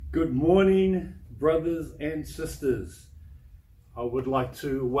Good morning, brothers and sisters. I would like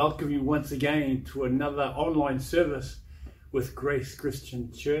to welcome you once again to another online service with Grace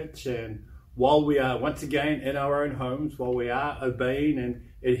Christian Church. And while we are once again in our own homes, while we are obeying and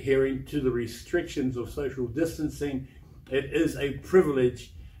adhering to the restrictions of social distancing, it is a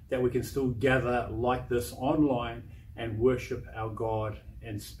privilege that we can still gather like this online and worship our God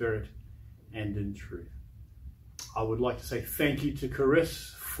in spirit and in truth. I would like to say thank you to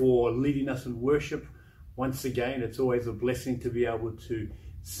Chris for leading us in worship once again. It's always a blessing to be able to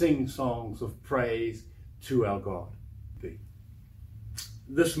sing songs of praise to our God.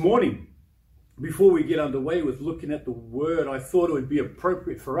 This morning, before we get underway with looking at the Word, I thought it would be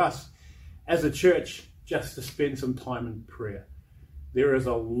appropriate for us as a church just to spend some time in prayer. There is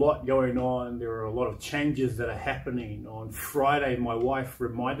a lot going on. There are a lot of changes that are happening. On Friday, my wife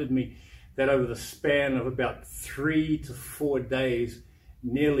reminded me that over the span of about 3 to 4 days,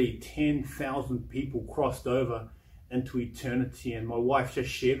 nearly 10,000 people crossed over into eternity. And my wife just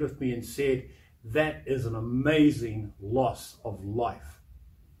shared with me and said, that is an amazing loss of life.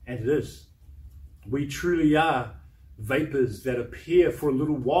 And it is. We truly are vapors that appear for a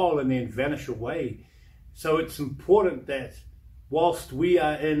little while and then vanish away. So it's important that whilst we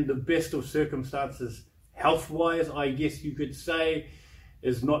are in the best of circumstances, health-wise, I guess you could say,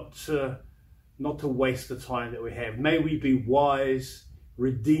 is not to waste the time that we have. May we be wise,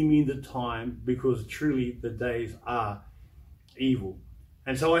 redeeming the time, because truly the days are evil.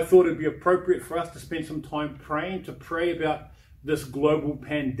 And so I thought it'd be appropriate for us to spend some time praying, to pray about this global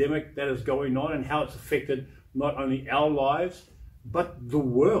pandemic that is going on and how it's affected not only our lives, but the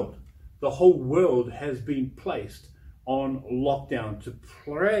world. The whole world has been placed on lockdown,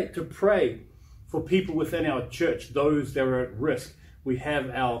 to pray for people within our church, those that are at risk. We have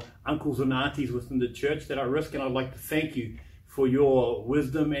our uncles and aunties within the church that are at risk, and I'd like to thank you for your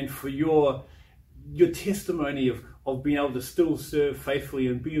wisdom and for your testimony of being able to still serve faithfully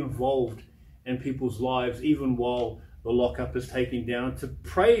and be involved in people's lives, even while the lockup is taken down, to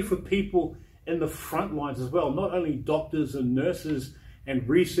pray for people in the front lines as well, not only doctors and nurses and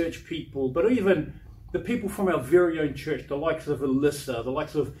research people, but even the people from our very own church, the likes of Alyssa, the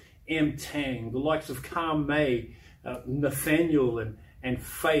likes of M. Tang, the likes of Carl May, Nathaniel and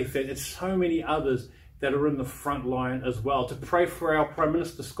Faith, and it's so many others that are in the front line as well. To pray for our Prime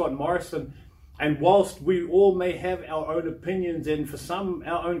Minister Scott Morrison, and whilst we all may have our own opinions and for some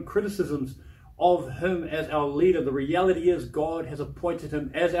our own criticisms of him as our leader, the reality is God has appointed him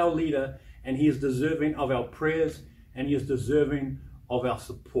as our leader, and he is deserving of our prayers and he is deserving of our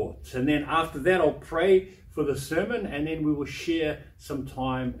support. And then after that, I'll pray for the sermon, and then we will share some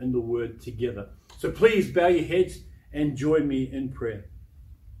time in the Word together. So please bow your heads and join me in prayer.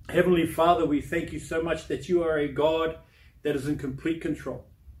 Heavenly Father, we thank you so much that you are a God that is in complete control,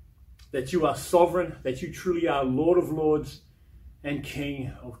 that you are sovereign, that you truly are Lord of Lords and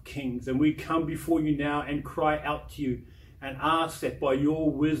King of Kings. And we come before you now and cry out to you and ask that by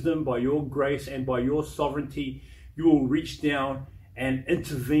your wisdom, by your grace, and by your sovereignty, you will reach down and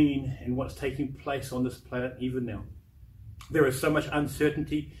intervene in what's taking place on this planet even now. There is so much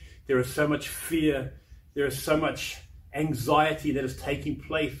uncertainty, there is so much fear, there is so much anxiety that is taking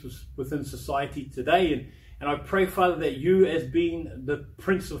place within society today. And I pray, Father, that you, as being the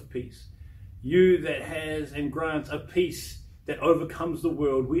Prince of Peace, you that has and grants a peace that overcomes the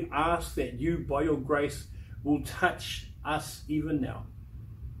world, we ask that you, by your grace, will touch us even now.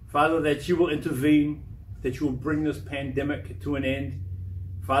 Father, that you will intervene, that you will bring this pandemic to an end.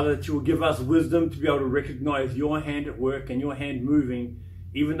 Father, that you will give us wisdom to be able to recognize your hand at work and your hand moving.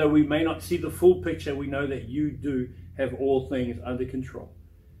 Even though we may not see the full picture, we know that you do have all things under control.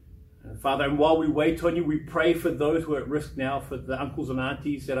 Father, and while we wait on you, we pray for those who are at risk now, for the uncles and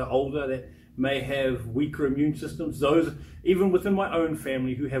aunties that are older, that may have weaker immune systems, those even within my own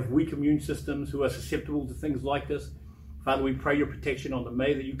family who have weak immune systems, who are susceptible to things like this. Father, we pray your protection on them.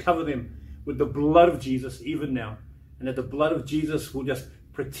 May that you cover them with the blood of Jesus even now, and that the blood of Jesus will just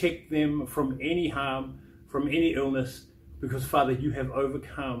protect them from any harm, from any illness, because, Father, you have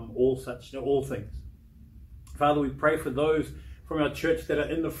overcome all things. Father, we pray for those from our church that are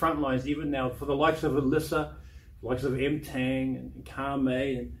in the front lines even now, for the likes of Alyssa, the likes of M. Tang and Carl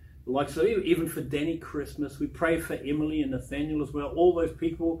May, and the likes of even for Danny Christmas. We pray for Emily and Nathaniel as well, all those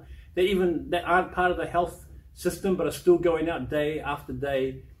people that aren't part of the health system but are still going out day after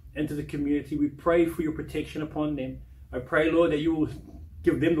day into the community. We pray for your protection upon them. I pray, Lord, that you will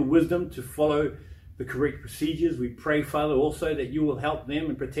give them the wisdom to follow the correct procedures. We pray, Father, also that you will help them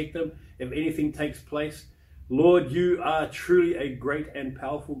and protect them if anything takes place. Lord, you are truly a great and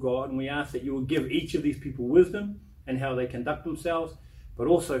powerful God, and we ask that you will give each of these people wisdom and how they conduct themselves, but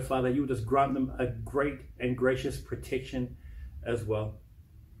also, Father, you will just grant them a great and gracious protection as well.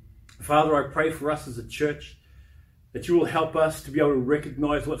 Father, I pray for us as a church that you will help us to be able to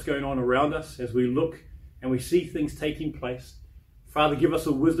recognize what's going on around us as we look and we see things taking place. Father, give us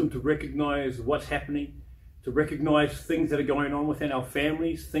a wisdom to recognize what's happening, to recognize things that are going on within our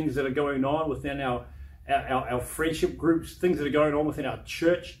families, things that are going on within our friendship groups, things that are going on within our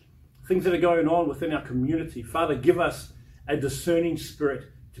church, things that are going on within our community. Father, give us a discerning spirit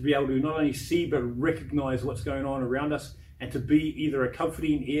to be able to not only see but recognize what's going on around us, and to be either a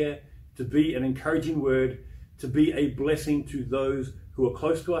comforting ear, to be an encouraging word, to be a blessing to those who are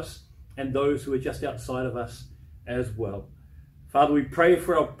close to us and those who are just outside of us as well. Father, we pray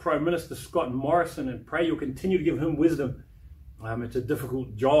for our Prime Minister, Scott Morrison, and pray you'll continue to give him wisdom. It's a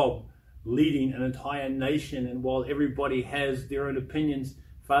difficult job leading an entire nation, and while everybody has their own opinions,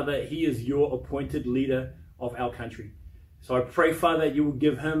 Father, he is your appointed leader of our country. So I pray, Father, you will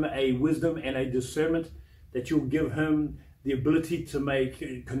give him a wisdom and a discernment, that you'll give him the ability to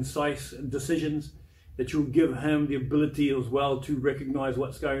make concise decisions, that you'll give him the ability as well to recognize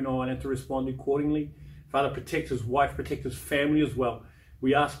what's going on and to respond accordingly. Father, protect his wife, protect his family as well.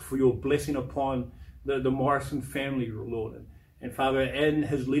 We ask for your blessing upon the Morrison family, Lord. And Father, in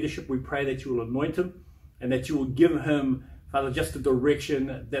his leadership, we pray that you will anoint him and that you will give him, Father, just a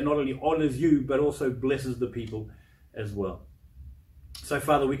direction that not only honors you, but also blesses the people as well. So,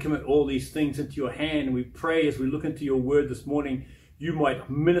 Father, we commit all these things into your hand, and we pray as we look into your word this morning, you might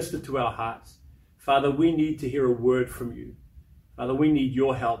minister to our hearts. Father, we need to hear a word from you. Father, we need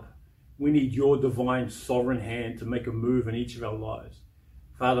your help. We need your divine sovereign hand to make a move in each of our lives.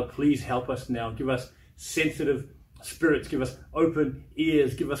 Father, please help us now. Give us sensitive spirits. Give us open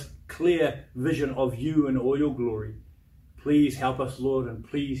ears. Give us clear vision of you and all your glory. Please help us, Lord, and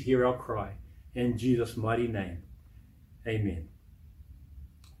please hear our cry. In Jesus' mighty name, amen.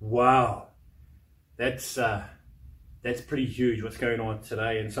 Wow, that's pretty huge what's going on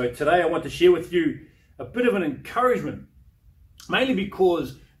today. And so today I want to share with you a bit of an encouragement, mainly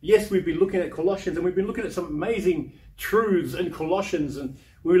because, yes, we've been looking at Colossians and we've been looking at some amazing truths in Colossians, and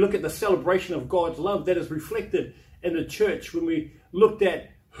when we look at the celebration of God's love that is reflected in the church, when we looked at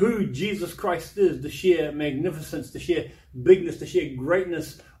who Jesus Christ is, the sheer magnificence, the sheer bigness, the sheer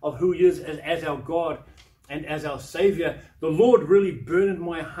greatness of who he is as our God and as our Savior, the Lord really burdened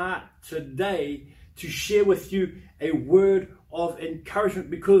my heart today to share with you a word of encouragement,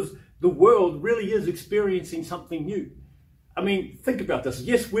 because the world really is experiencing something new. I mean, think about this.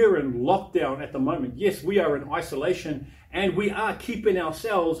 Yes, we're in lockdown at the moment. Yes, we are in isolation, and we are keeping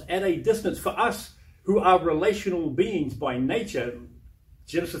ourselves at a distance. For us who are relational beings by nature,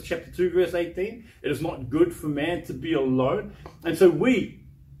 Genesis chapter 2, verse 18, it is not good for man to be alone. And so we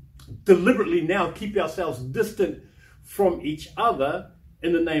deliberately now keep ourselves distant from each other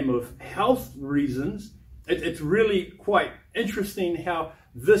in the name of health reasons. It's really quite interesting how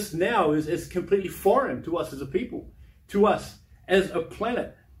this now is completely foreign to us as a people, to us as a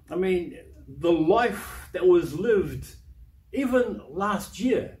planet. I mean, the life that was lived even last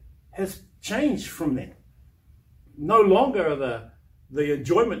year has changed from then. No longer the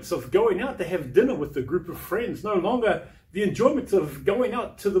enjoyments of going out to have dinner with a group of friends, no longer the enjoyment of going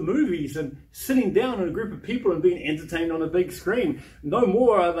out to the movies and sitting down in a group of people and being entertained on a big screen. No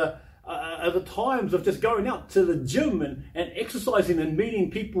more are the times of just going out to the gym and exercising and meeting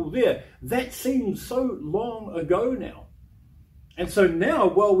people there. That seems so long ago now. And so now,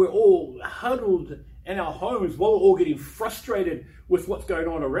 while we're all huddled in our homes, while we're all getting frustrated with what's going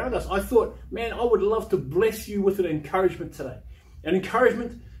on around us, I thought, man, I would love to bless you with an encouragement today. An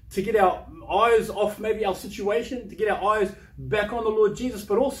encouragement to get our eyes off maybe our situation, to get our eyes back on the Lord Jesus,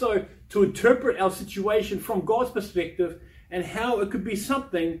 but also to interpret our situation from God's perspective and how it could be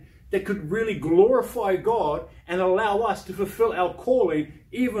something that could really glorify God and allow us to fulfill our calling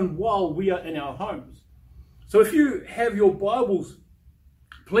even while we are in our homes. So if you have your Bibles,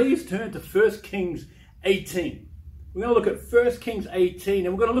 please turn to 1 Kings 18. We're going to look at 1 Kings 18,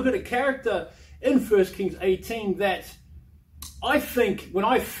 and we're going to look at a character in 1 Kings 18 that I think when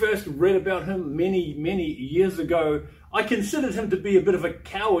I first read about him many, many years ago, I considered him to be a bit of a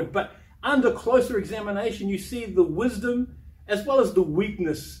coward, but under closer examination, you see the wisdom as well as the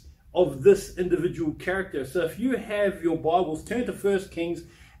weakness of this individual character. So if you have your Bibles, turn to 1 Kings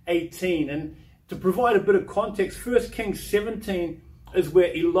 18. And to provide a bit of context, 1 Kings 17 is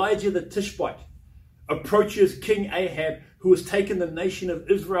where Elijah the Tishbite approaches King Ahab, who has taken the nation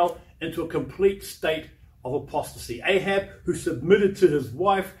of Israel into a complete state of apostasy. Ahab, who submitted to his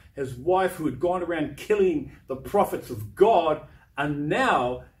wife who had gone around killing the prophets of God, are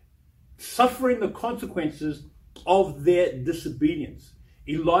now suffering the consequences of their disobedience.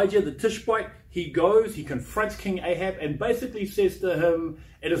 Elijah the Tishbite, he goes, he confronts King Ahab and basically says to him,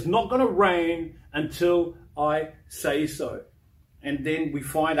 it is not going to rain until I say so. And then we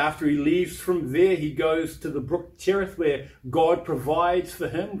find after he leaves from there, he goes to the brook Cherith, where God provides for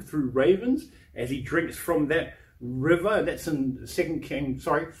him through ravens as he drinks from that river. That's in 1 Kings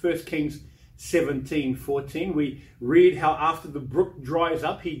 17:14. We read how after the brook dries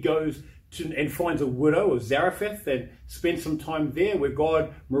up, he goes and finds a widow of Zarephath and spends some time there, where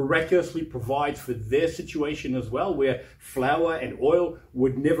God miraculously provides for their situation as well, where flour and oil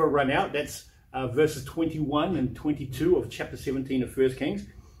would never run out. That's verses 21 and 22 of chapter 17 of 1 Kings.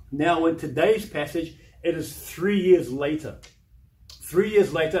 Now in today's passage, it is 3 years later. 3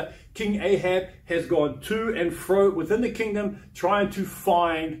 years later, King Ahab has gone to and fro within the kingdom trying to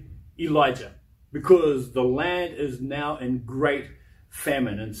find Elijah, because the land is now in great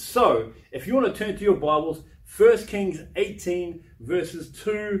famine. And so, if you want to turn to your Bibles, 1 Kings 18 verses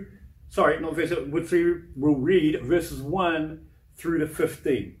 2, not verse 3, we'll read verses 1 through to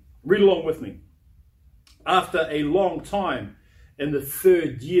 15. Read along with me. After a long time, in the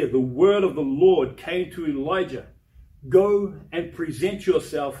 3rd year, the word of the Lord came to Elijah. Go and present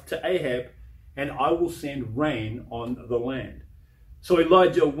yourself to Ahab, and I will send rain on the land. So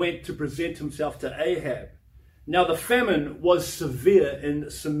Elijah went to present himself to Ahab. Now the famine was severe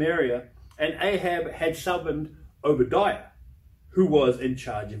in Samaria, and Ahab had summoned Obadiah, who was in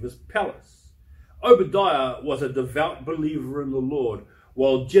charge of his palace. Obadiah was a devout believer in the Lord.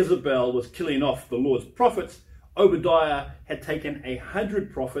 While Jezebel was killing off the Lord's prophets, Obadiah had taken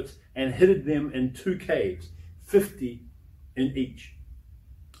 100 prophets and hidden them in 2 caves, 50 in each,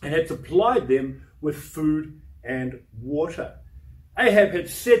 and had supplied them with food and water. Ahab had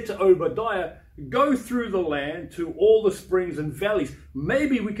said to Obadiah, go through the land to all the springs and valleys.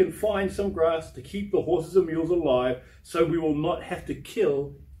 Maybe we can find some grass to keep the horses and mules alive, so we will not have to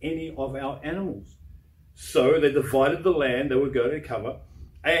kill any of our animals. So they divided the land they were going to cover,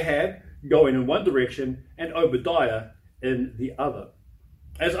 Ahab going in one direction and Obadiah in the other.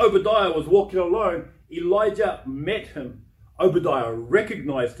 As Obadiah was walking alone, Elijah met him. Obadiah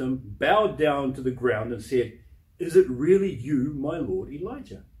recognized him, bowed down to the ground and said, is it really you, my lord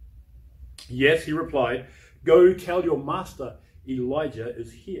Elijah? Yes, he replied, go tell your master Elijah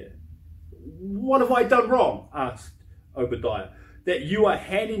is here. What have I done wrong? Asked Obadiah, that you are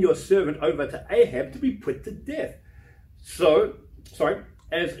handing your servant over to Ahab to be put to death.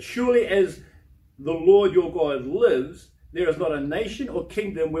 As surely as the Lord your God lives, there is not a nation or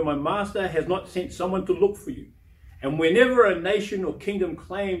kingdom where my master has not sent someone to look for you. And whenever a nation or kingdom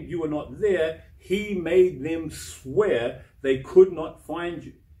claimed you were not there, he made them swear they could not find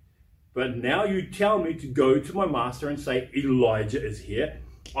you. But now you tell me to go to my master and say, Elijah is here.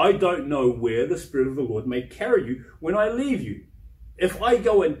 I don't know where the Spirit of the Lord may carry you when I leave you. If I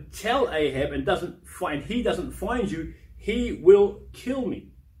go and tell Ahab and he doesn't find you, he will kill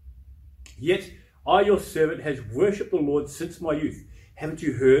me. Yet I, your servant, has worshipped the Lord since my youth. Haven't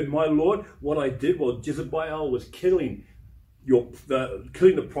you heard, my Lord, what I did while Jezebel was killing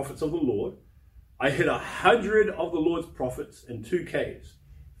the prophets of the Lord? I hid 100 of the Lord's prophets in 2 caves,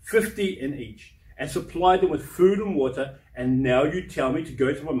 50 in each, and supplied them with food and water. And now you tell me to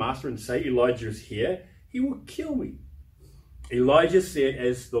go to my master and say Elijah is here? He will kill me. Elijah said,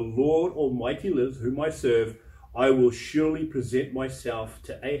 as the Lord Almighty lives, whom I serve, I will surely present myself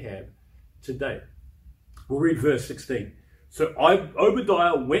to Ahab today. We'll read verse 16. So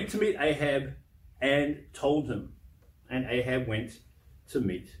Obadiah went to meet Ahab and told him, and Ahab went to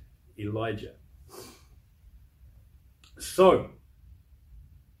meet Elijah. So,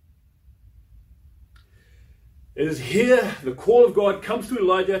 it is here the call of God comes to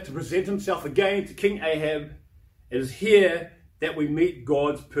Elijah to present himself again to King Ahab. It is here that we meet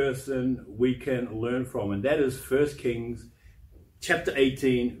God's person we can learn from, and that is 1 Kings chapter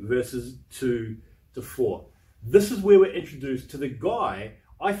 18 verses 2 to 4. This is where we're introduced to the guy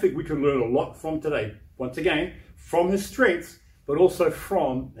I think we can learn a lot from today. Once again, from his strengths, but also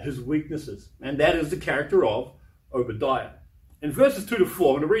from his weaknesses. And that is the character of Obadiah. In verses 2 to 4,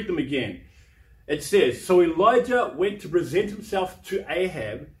 I'm going to read them again. It says, so Elijah went to present himself to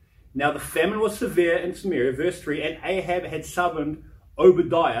Ahab. Now the famine was severe in Samaria, verse 3, and Ahab had summoned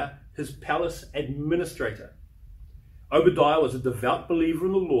Obadiah, his palace administrator. Obadiah was a devout believer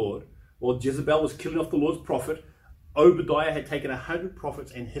in the Lord. While Jezebel was killing off the Lord's prophet, Obadiah had taken 100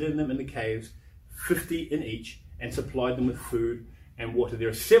 prophets and hidden them in the caves, 50 in each, and supplied them with food and water. There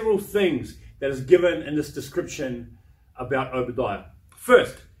are several things that is given in this description about Obadiah.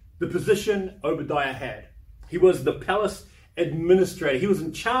 First, the position Obadiah had. He was the palace administrator. He was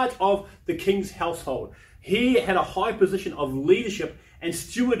in charge of the king's household. He had a high position of leadership and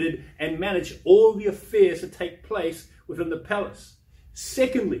stewarded and managed all the affairs that take place within the palace.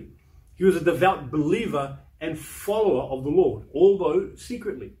 Secondly, he was a devout believer and follower of the Lord, although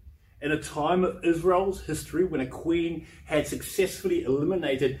secretly. In a time of Israel's history when a queen had successfully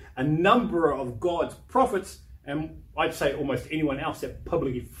eliminated a number of God's prophets, and I'd say almost anyone else that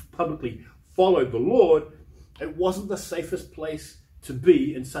publicly followed the Lord, it wasn't the safest place to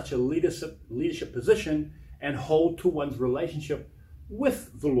be in such a leadership position and hold to one's relationship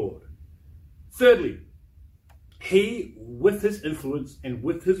with the Lord. Thirdly, he, with his influence and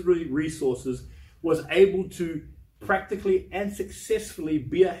with his resources, was able to practically and successfully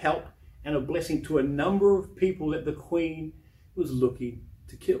be a help and a blessing to a number of people that the queen was looking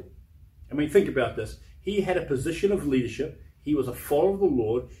to kill. I mean, think about this. He had a position of leadership. He was a follower of the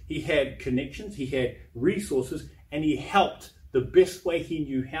Lord. He had connections. He had resources. And he helped the best way he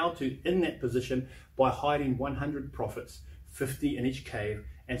knew how to in that position by hiding 100 prophets, 50 in each cave,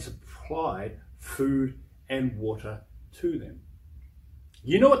 and supplied food and water to them.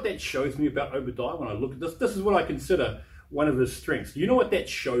 You know what that shows me about Obadiah when I look at this? This is what I consider one of his strengths. You know what that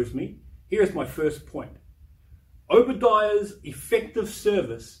shows me? Here's my first point. Obadiah's effective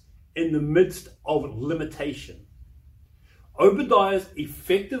service in the midst of limitation. Obadiah's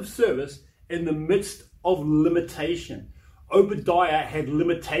effective service in the midst of limitation. Obadiah had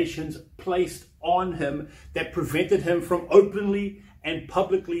limitations placed on him that prevented him from openly and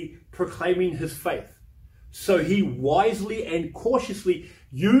publicly proclaiming his faith. So he wisely and cautiously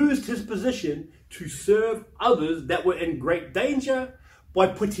used his position to serve others that were in great danger by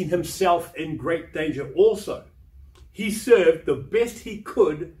putting himself in great danger also. He served the best he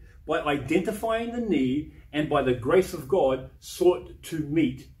could by identifying the need and by the grace of God sought to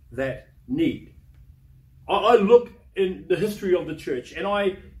meet that need. I look in the history of the church and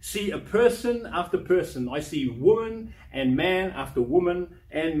I see a person after person. I see woman and man after woman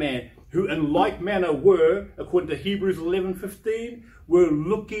and man who in like manner were, according to Hebrews 11:15, were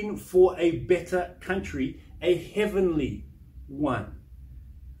looking for a better country, a heavenly one.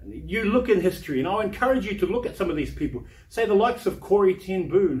 You look in history, and I'll encourage you to look at some of these people. Say the likes of Corrie ten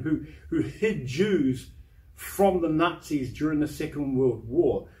Boom, who hid Jews from the Nazis during the Second World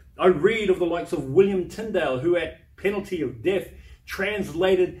War. I read of the likes of William Tyndale, who at penalty of death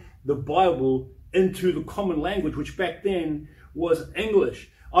translated the Bible into the common language, which back then was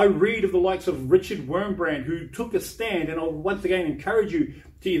English. I read of the likes of Richard Wurmbrand, who took a stand, and I'll once again encourage you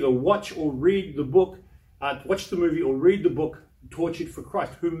to either watch or read the book, watch the movie or read the book, Tortured for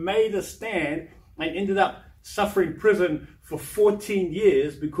Christ, who made a stand and ended up suffering prison for 14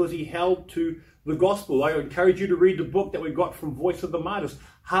 years because he held to the gospel. I encourage you to read the book that we got from Voice of the Martyrs,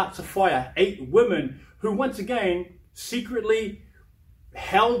 Hearts of Fire, 8 women who once again secretly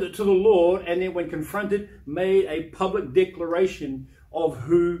held to the Lord and then when confronted made a public declaration of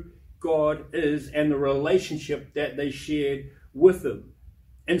who God is and the relationship that they shared with him.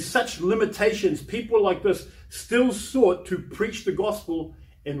 In such limitations, people like this still sought to preach the gospel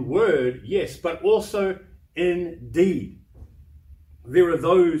in word, yes, but also in deed. There are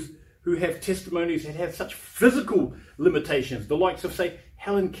those who have testimonies that have such physical limitations, the likes of, say,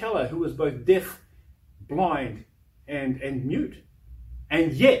 Helen Keller, who was both deaf, blind, and mute.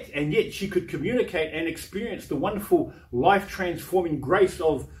 And yet she could communicate and experience the wonderful life-transforming grace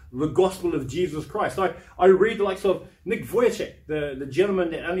of the gospel of Jesus Christ. I read the likes of Nick Vujicic, the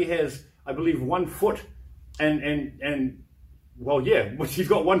gentleman that only has, I believe, 1 foot, and well, yeah, he's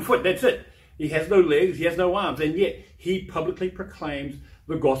got 1 foot, that's it. He has no legs, he has no arms, and yet he publicly proclaims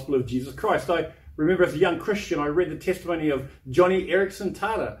the gospel of Jesus Christ. I remember as a young Christian, I read the testimony of Johnny Erickson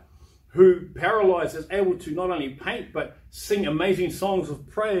Tada, who, paralyzed, is able to not only paint, but sing amazing songs of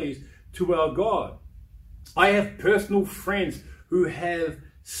praise to our God. I have personal friends who have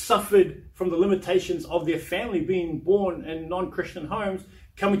suffered from the limitations of their family being born in non-Christian homes,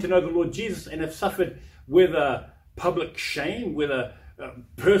 coming to know the Lord Jesus, and have suffered whether public shame, whether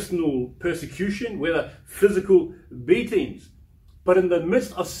personal persecution, whether physical beatings. But in the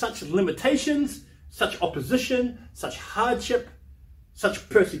midst of such limitations, such opposition, such hardship, such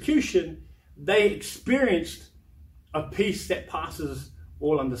persecution, they experienced a peace that passes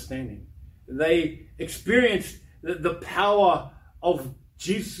all understanding. They experienced the power of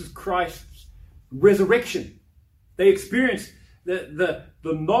Jesus Christ's resurrection. They experienced the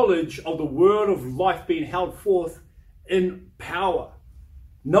knowledge of the word of life being held forth in power,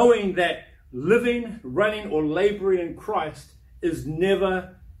 knowing that living, running, or laboring in Christ is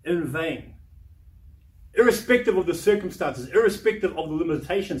never in vain. Irrespective of the circumstances, irrespective of the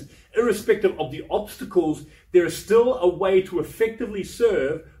limitations, irrespective of the obstacles, there is still a way to effectively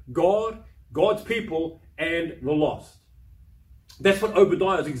serve God, God's people, and the lost. That's what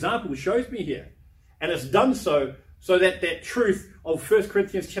Obadiah's example shows me here. And it's done so that that truth of 1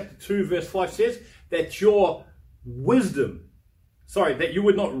 Corinthians chapter 2 verse 5 says that your wisdom, that you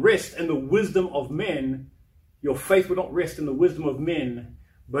would not rest in the wisdom of men, your faith would not rest in the wisdom of men,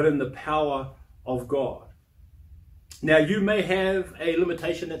 but in the power of God. Now, you may have a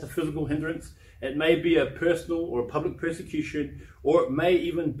limitation that's a physical hindrance. It may be a personal or a public persecution, or it may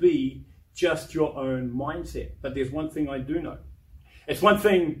even be just your own mindset. But there's one thing I do know. It's one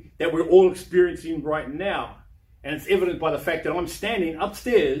thing that we're all experiencing right now. And it's evident by the fact that I'm standing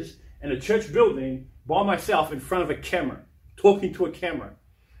upstairs in a church building by myself in front of a camera, talking to a camera.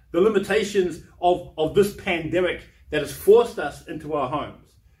 The limitations of this pandemic that has forced us into our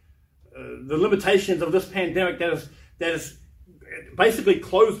homes. The limitations of this pandemic that has basically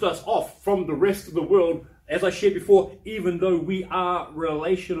closed us off from the rest of the world, as I shared before, even though we are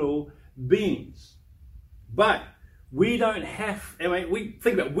relational beings. But we don't have,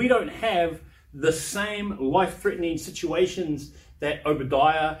 we don't have the same life-threatening situations that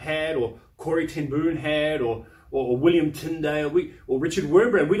Obadiah had, or Corrie ten Boom had, or William Tyndale, or Richard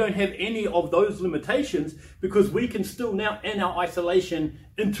Wurmbrand. We don't have any of those limitations because we can still now, in our isolation,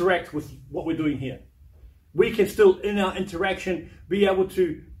 interact with what we're doing here. We can still, in our interaction, be able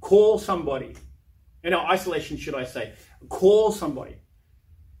to call somebody. In our isolation, should I say. Call somebody.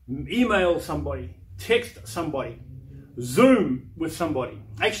 Email somebody. Text somebody. Zoom with somebody.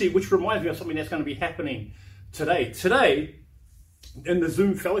 Actually, which reminds me of something that's going to be happening today. Today, in the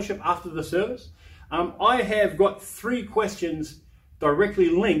Zoom fellowship after the service, I have got 3 questions directly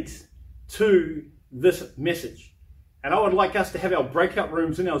linked to this message. And I would like us to have our breakout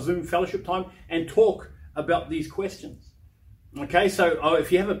rooms in our Zoom fellowship time and talk about these questions. Okay, so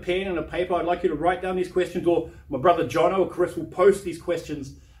if you have a pen and a paper, I'd like you to write down these questions, or my brother Jono or Chris will post these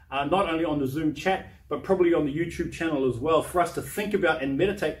questions not only on the Zoom chat, but probably on the YouTube channel as well, for us to think about and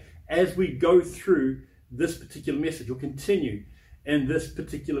meditate as we go through this particular message, or continue in this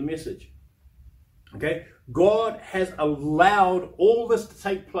particular message. Okay, God has allowed all this to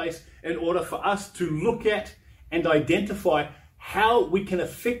take place in order for us to look at and identify how we can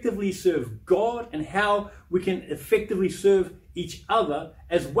effectively serve God and how we can effectively serve each other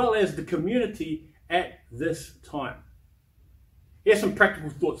as well as the community at this time. Here's some practical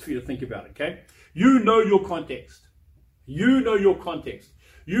thoughts for you to think about, okay? You know your context. You know your context.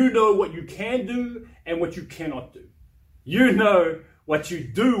 You know what you can do and what you cannot do. You know what you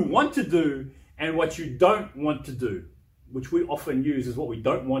do want to do and what you don't want to do, which we often use as what we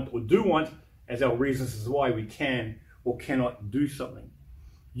don't want or do want as our reasons as why we can or cannot do something.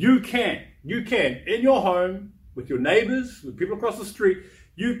 You can, in your home, with your neighbors, with people across the street,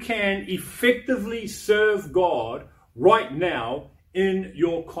 you can effectively serve God right now in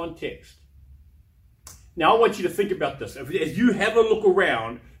your context. Now, I want you to think about this. As you have a look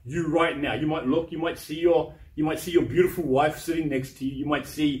around you right now, you might see your beautiful wife sitting next to you. You might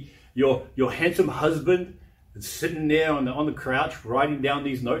see your handsome husband sitting there on the couch writing down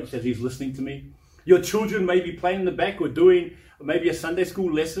these notes as he's listening to me. Your children may be playing in the back or doing maybe a Sunday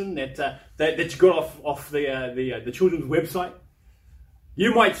school lesson that you got off the children's website.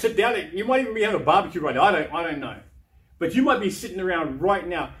 You might sit down. You might even be having a barbecue right now. I don't know. But you might be sitting around right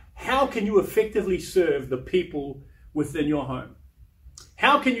now. How can you effectively serve the people within your home?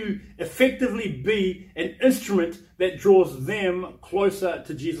 How can you effectively be an instrument that draws them closer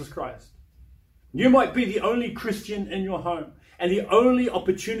to Jesus Christ? You might be the only Christian in your home, and the only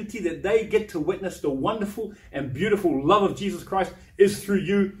opportunity that they get to witness the wonderful and beautiful love of Jesus Christ is through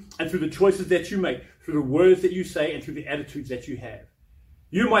you and through the choices that you make, through the words that you say, and through the attitudes that you have.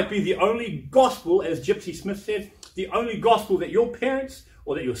 You might be the only gospel, as Gypsy Smith said, the only gospel that your parents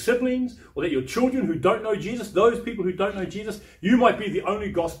or that your siblings or that your children who don't know Jesus, those people who don't know Jesus, you might be the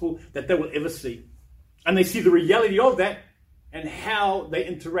only gospel that they will ever see. And they see the reality of that and how they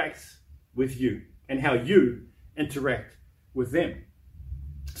interact with you and how you interact with them.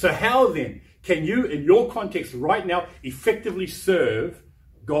 So how then can you, in your context right now, effectively serve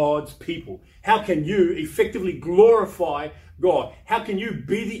God's people? How can you effectively glorify God? How can you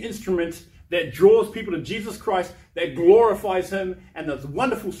be the instrument that draws people to Jesus Christ, that glorifies Him and the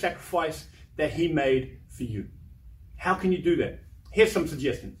wonderful sacrifice that He made for you? How can you do that? Here's some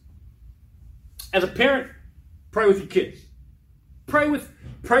suggestions. As a parent, pray with your kids. Pray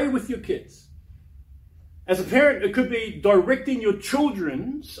with your kids. As a parent, it could be directing your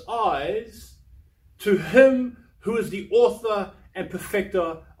children's eyes to Him who is the author and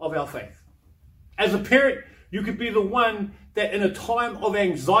perfecter of our faith. As a parent, you could be the one that in a time of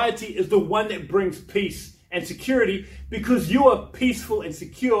anxiety is the one that brings peace and security because you are peaceful and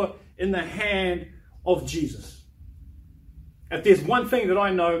secure in the hand of Jesus. If there's one thing that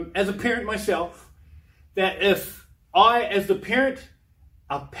I know as a parent myself, that if I, as the parent,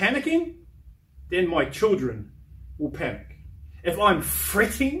 are panicking, then my children will panic. If I'm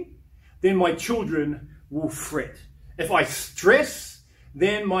fretting, then my children will fret. If I stress,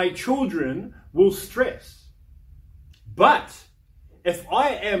 then my children will stress. But if I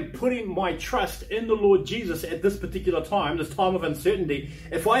am putting my trust in the Lord Jesus at this particular time, this time of uncertainty,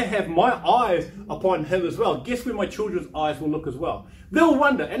 if I have my eyes upon him as well, guess where my children's eyes will look as well? They'll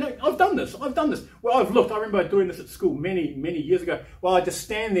wonder, and I've done this. Well, I've looked. I remember doing this at school many, many years ago. Well, I just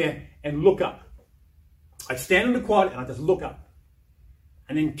stand there and look up. I'd stand in the quiet and I just look up.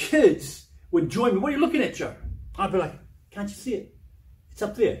 And then kids would join me. What are you looking at, Joe? I'd be like, can't you see it? It's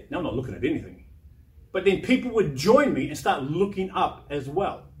up there. Now I'm not looking at anything. But then people would join me and start looking up as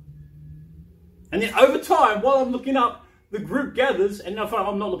well. And then over time, while I'm looking up, the group gathers, and if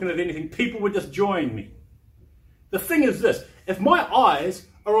I'm not looking at anything, people would just join me. The thing is this, if my eyes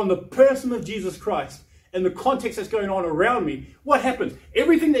are on the person of Jesus Christ and the context that's going on around me, what happens?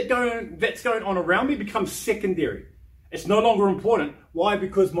 Everything that's going on around me becomes secondary. It's no longer important. Why?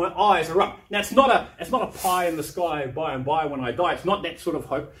 Because my eyes are up. Now, it's not a pie in the sky by and by when I die. It's not that sort of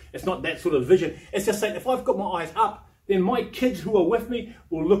hope. It's not that sort of vision. It's just saying if I've got my eyes up, then my kids who are with me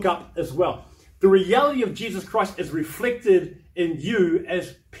will look up as well. The reality of Jesus Christ is reflected in you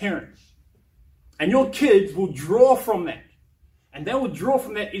as parents. And your kids will draw from that. And they will draw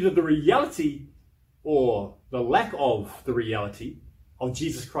from that either the reality or the lack of the reality of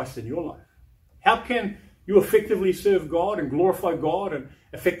Jesus Christ in your life. How can you effectively serve God and glorify God and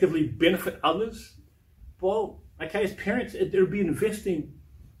effectively benefit others? Well, okay, as parents, it'll be investing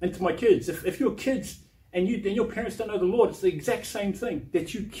into my kids. If your kids and your parents don't know the Lord, it's the exact same thing,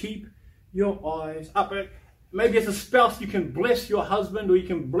 that you keep your eyes up. Maybe as a spouse, you can bless your husband or you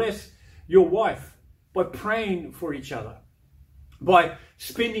can bless your wife by praying for each other, by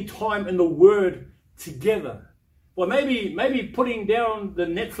spending time in the Word together, by maybe putting down the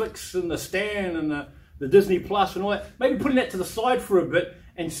Netflix and the Stan and the Disney Plus and all that, maybe putting that to the side for a bit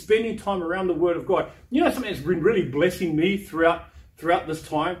and spending time around the Word of God. You know, something that's been really blessing me throughout this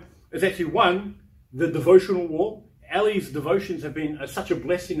time is actually, one, the devotional wall. Ali's devotions have been such a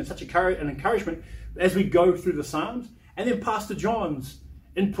blessing and such an encouragement as we go through the Psalms. And then Pastor John's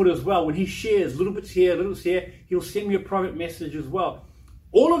input as well. When he shares little bits here, little bits here, he'll send me a private message as well.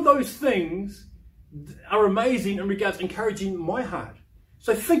 All of those things are amazing in regards to encouraging my heart.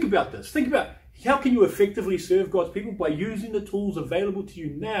 So think about this. Think about how can you effectively serve God's people by using the tools available to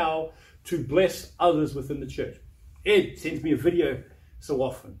you now to bless others within the church. Ed sends me a video so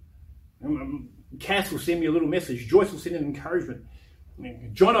often. Cass will send me a little message. Joyce will send an encouragement.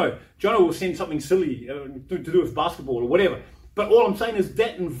 Jono will send something silly to do with basketball or whatever. But all I'm saying is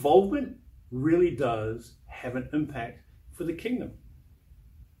that involvement really does have an impact for the kingdom.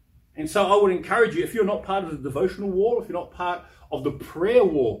 And so I would encourage you, if you're not part of the devotional wall, if you're not part of the prayer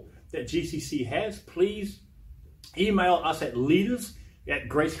wall that GCC has, please email us at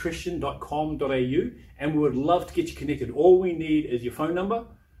leaders@gracechristian.com.au and we would love to get you connected. All we need is your phone number,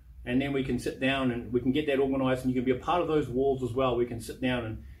 and then we can sit down and we can get that organized, and you can be a part of those walls as well. We can sit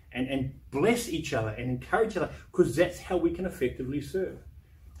down and bless each other and encourage each other, because that's how we can effectively serve.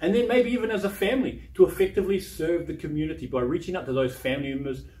 And then maybe even as a family, to effectively serve the community by reaching out to those family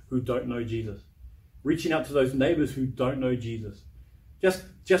members who don't know Jesus, reaching out to those neighbors who don't know Jesus.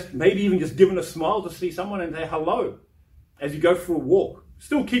 Just maybe even just giving a smile to see someone and say hello as you go for a walk.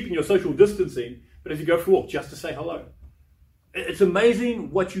 Still keeping your social distancing, but as you go for a walk, just to say hello. It's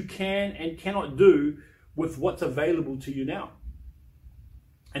amazing what you can and cannot do with what's available to you now.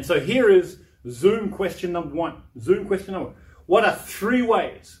 And so here is Zoom question number one. What are three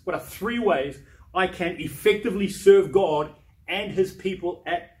ways I can effectively serve God and his people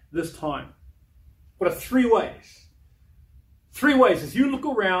at this time? What are three ways? 3 ways as you look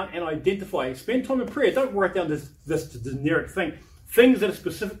around and identify. Spend time in prayer. Don't write down this generic thing. Things that are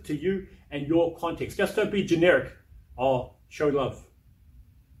specific to you and your context. Just don't be generic. Oh, show love.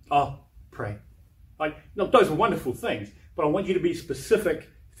 Oh, pray. Look, those are wonderful things, but I want you to be specific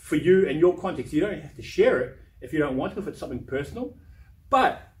for you and your context. You don't have to share it if you don't want to, if it's something personal.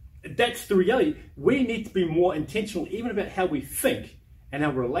 But that's the reality. We need to be more intentional even about how we think and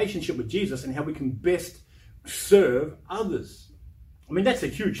our relationship with Jesus and how we can best serve others. I mean, that's a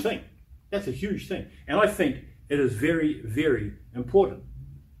huge thing. And I think it is very, very important.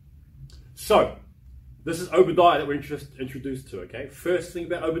 So, this is Obadiah that we're introduced to, okay? First thing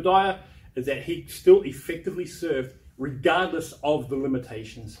about Obadiah is that he still effectively served regardless of the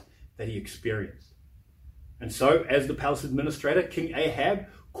limitations that he experienced. And so, as the palace administrator, King Ahab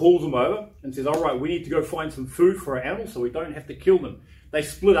calls them over and says, all right, we need to go find some food for our animals so we don't have to kill them. They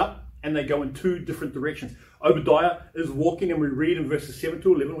split up and they go in two different directions. Obadiah is walking, and we read in verses 7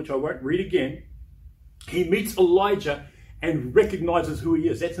 to 11, which I won't read again. He meets Elijah and recognizes who he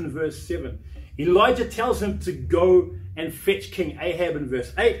is. That's in verse 7. Elijah tells him to go and fetch King Ahab in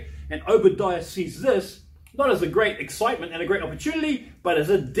verse 8. And Obadiah sees this not as a great excitement and a great opportunity, but as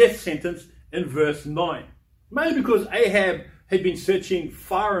a death sentence in verse 9. Mainly because Ahab had been searching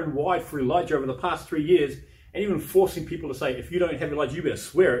far and wide for Elijah over the past 3 years, and even forcing people to say, if you don't have Elijah, you better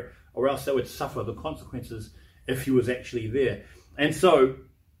swear it, or else they would suffer the consequences if he was actually there. And so,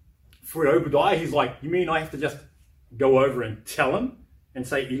 for Obadiah, he's like, you mean I have to just go over and tell him and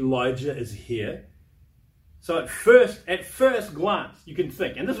say Elijah is here? So at first glance, you can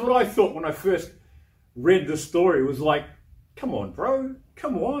think, and this is what I thought when I first read this story, was like, come on, bro,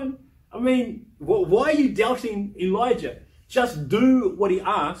 come on. I mean, why are you doubting Elijah? Just do what he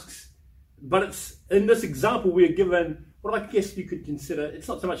asks. But it's in this example, we are given what I guess you could consider, it's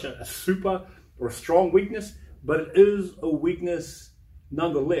not so much a super or a strong weakness, but it is a weakness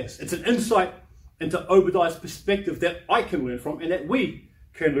nonetheless. It's an insight into Obadiah's perspective that I can learn from and that we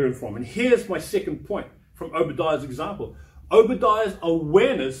can learn from. And here's my second point from Obadiah's example. Obadiah's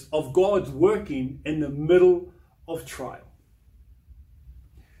awareness of God's working in the middle of trial.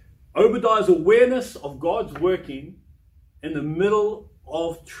 Obadiah's awareness of God's working in the middle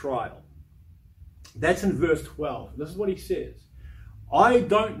of trial. That's in verse 12. This is what he says. I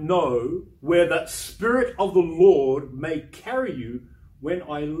don't know where the Spirit of the Lord may carry you when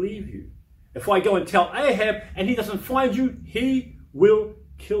I leave you. If I go and tell Ahab and he doesn't find you, he will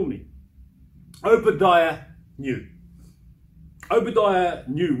kill me. Obadiah knew. Obadiah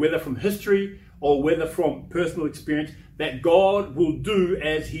knew, whether from history or whether from personal experience, that God will do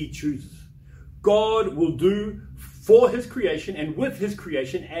as he chooses. God will do for his creation and with his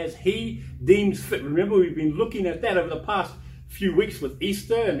creation as he deems fit. Remember, we've been looking at that over the past few weeks with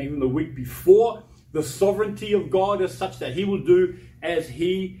Easter and even the week before. The sovereignty of God is such that he will do as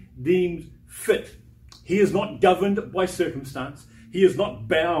he deems fit. He is not governed by circumstance. He is not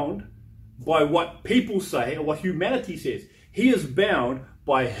bound by what people say or what humanity says. He is bound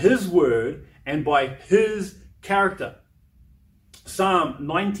by his word and by his character. Psalm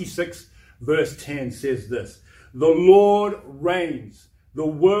 96 verse 10 says this: the Lord reigns. The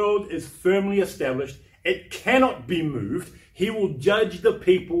world is firmly established. It cannot be moved. He will judge the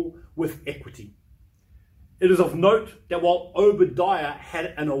people with equity. It is of note that while Obadiah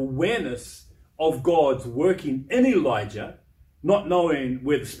had an awareness of God's working in Elijah, not knowing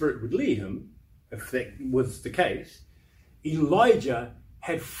where the Spirit would lead him, if that was the case, Elijah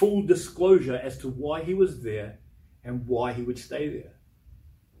had full disclosure as to why he was there and why he would stay there.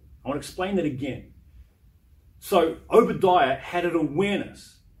 I want to explain that again. So Obadiah had an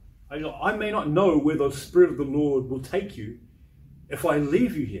awareness. I may not know where the Spirit of the Lord will take you if I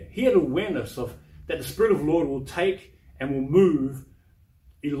leave you here. He had awareness of that the Spirit of the Lord will take and will move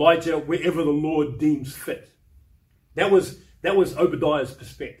Elijah wherever the Lord deems fit. That was Obadiah's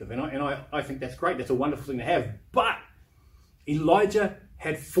perspective, and I think that's great. That's a wonderful thing to have. But Elijah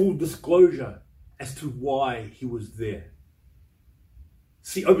had full disclosure as to why he was there.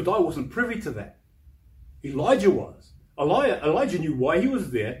 See, Obadiah wasn't privy to that. Elijah was. Elijah knew why he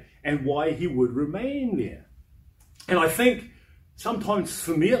was there and why he would remain there. And I think sometimes,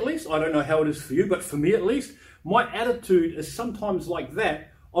 for me at least, I don't know how it is for you, but for me at least, my attitude is sometimes like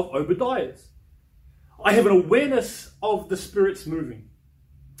that of Obadiah's. I have an awareness of the Spirit's moving.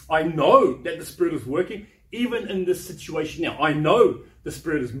 I know that the Spirit is working, even in this situation now. I know the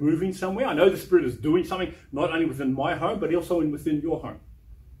Spirit is moving somewhere. I know the Spirit is doing something, not only within my home, but also within your home,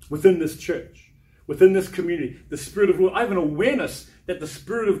 within this church, within this community. The Spirit of God, I have an awareness that the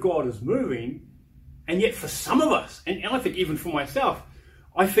Spirit of God is moving, and yet for some of us, and I think even for myself,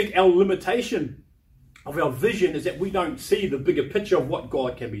 I think our limitation of our vision is that we don't see the bigger picture of what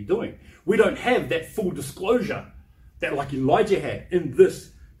God can be doing. We don't have that full disclosure that like Elijah had in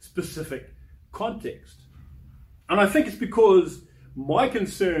this specific context. And I think it's because my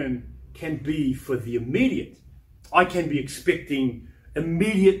concern can be for the immediate. I can be expecting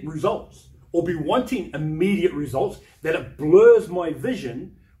immediate results or be wanting immediate results that it blurs my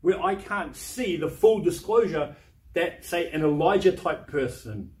vision where I can't see the full disclosure that, say, an Elijah type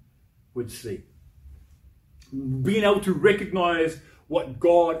person would see. Being able to recognize what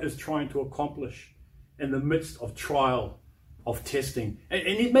God is trying to accomplish in the midst of trial, of testing, and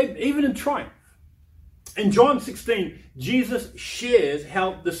it may, even in triumph. In John 16, Jesus shares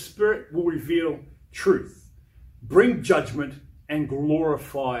how the Spirit will reveal truth, bring judgment, and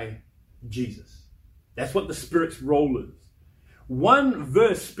glorify Jesus. That's what the Spirit's role is. one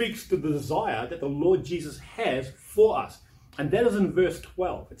verse speaks to the desire that the Lord Jesus has for us. And that is in verse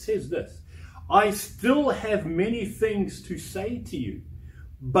 12. It says this: I still have many things to say to you,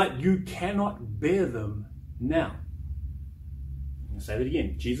 but you cannot bear them now. I'll say that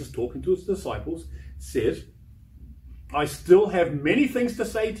again. Jesus, talking to his disciples, says, I still have many things to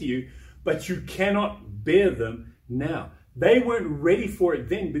say to you, but you cannot bear them now. They weren't ready for it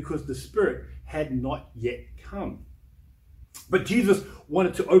then because the Spirit had not yet come. But Jesus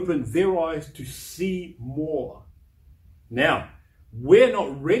wanted to open their eyes to see more. Now, we're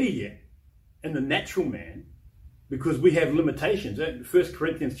not ready yet in the natural man because we have limitations. In 1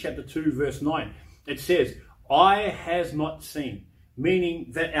 Corinthians chapter 2, verse 9, it says, eye has not seen,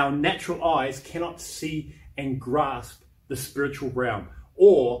 meaning that our natural eyes cannot see and grasp the spiritual realm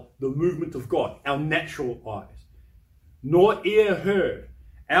or the movement of God, our natural eyes. Nor ear heard.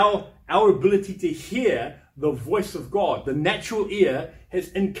 Our ability to hear the voice of God, the natural ear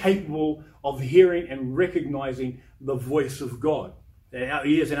is incapable of hearing and recognizing the voice of God. Our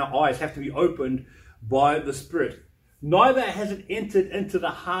ears and our eyes have to be opened by the Spirit. Neither has it entered into the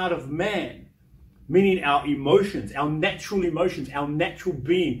heart of man, meaning our emotions, our natural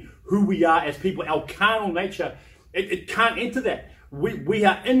being, who we are as people, our carnal nature. It can't enter that. We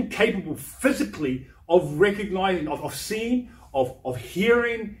are incapable physically of recognizing, of seeing, of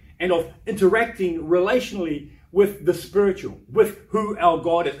hearing, and of interacting relationally with the spiritual, with who our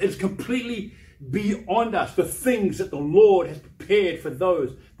God is. It's completely beyond us, the things that the Lord has prepared for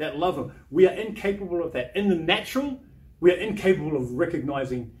those that love him. We are incapable of that. In the natural, we are incapable of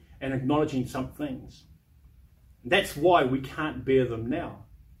recognizing and acknowledging some things. That's why we can't bear them now,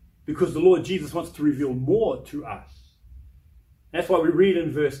 because the Lord Jesus wants to reveal more to us. That's why we read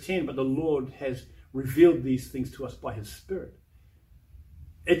in verse 10, but the Lord has revealed these things to us by his Spirit.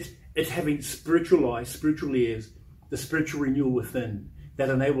 It's having spiritual eyes, spiritual ears, the spiritual renewal within that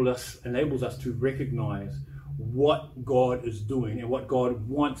enables us to recognize what God is doing and what God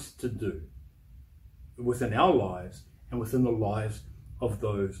wants to do within our lives and within the lives of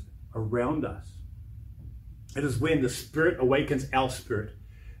those around us. It is when the Spirit awakens our spirit.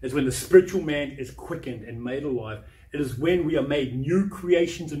 It is when the spiritual man is quickened and made alive. It is when we are made new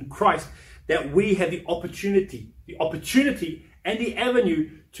creations in Christ that we have the opportunity and the avenue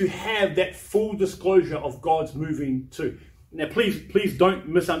to have that full disclosure of God's moving too. Now, please don't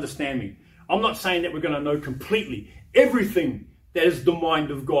misunderstand me. I'm not saying that we're going to know completely everything that is the mind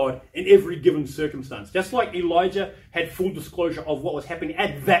of God in every given circumstance. Just like Elijah had full disclosure of what was happening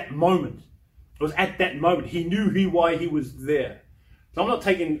at that moment. It was at that moment. He knew why he was there. So I'm not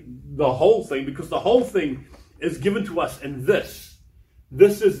taking the whole thing, because the whole thing is given to us in this.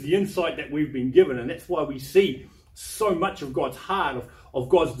 This is the insight that we've been given, and that's why we see so much of God's heart, of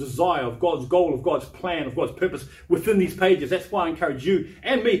God's desire, of God's goal, of God's plan, of God's purpose within these pages. That's why I encourage you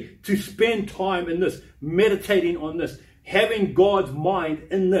and me to spend time in this, meditating on this, having God's mind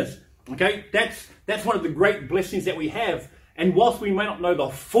in this. Okay, that's one of the great blessings that we have. And whilst we may not know the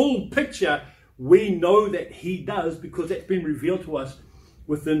full picture, we know that he does, because that's been revealed to us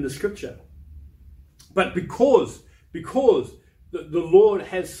within the scripture. But because the Lord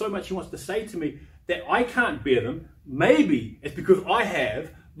has so much he wants to say to me that I can't bear them, maybe it's because I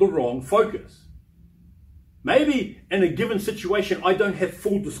have the wrong focus. Maybe in a given situation I don't have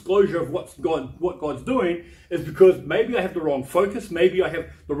full disclosure of what God's doing, is because maybe I have the wrong focus, maybe I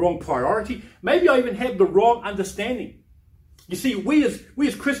have the wrong priority, maybe I even have the wrong understanding. You see, we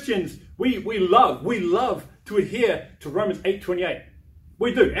as Christians, we love to adhere to Romans 8:28.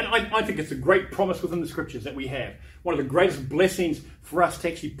 We do. And I think it's a great promise within the scriptures that we have. One of the greatest blessings for us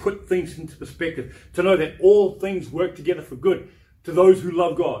to actually put things into perspective, to know that all things work together for good to those who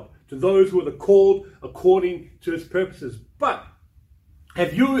love God, to those who are called according to his purposes. But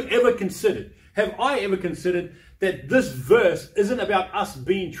have I ever considered that this verse isn't about us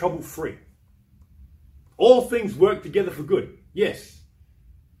being trouble-free? All things work together for good. Yes.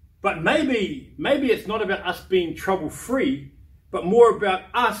 But maybe it's not about us being trouble-free, but more about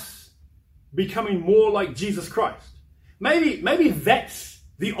us becoming more like Jesus Christ. Maybe that's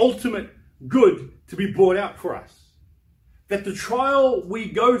the ultimate good to be brought out for us. That the trial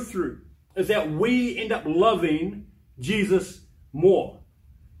we go through is that we end up loving Jesus more.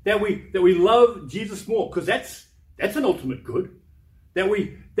 That we love Jesus more, because that's an ultimate good. That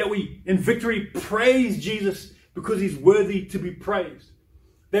we in victory praise Jesus because he's worthy to be praised.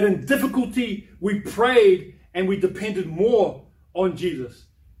 That in difficulty we prayed and we depended more on Jesus.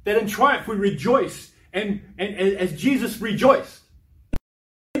 That in triumph we rejoice and as Jesus rejoiced.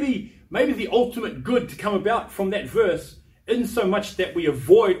 Maybe the ultimate good to come about from that verse isn't so much that we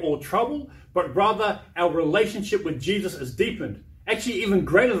avoid all trouble, but rather our relationship with Jesus is deepened. Actually, even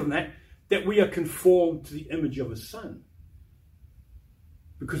greater than that, that we are conformed to the image of His Son.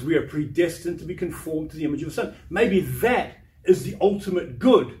 Because we are predestined to be conformed to the image of His Son. Maybe that is the ultimate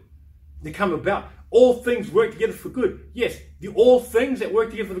good to come about. All things work together for good. Yes, the all things that work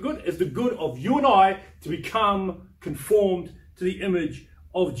together for the good is the good of you and I to become conformed to the image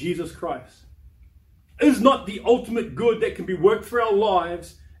of Jesus Christ. Is not the ultimate good that can be worked for our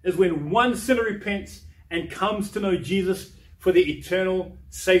lives is when one sinner repents and comes to know Jesus for the eternal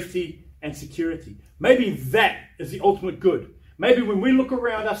safety and security. Maybe that is the ultimate good. Maybe when we look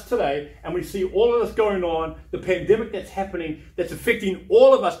around us today and we see all of this going on, the pandemic that's happening, that's affecting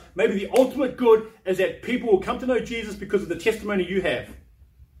all of us, maybe the ultimate good is that people will come to know Jesus because of the testimony you have.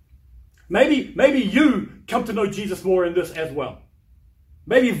 Maybe you come to know Jesus more in this as well.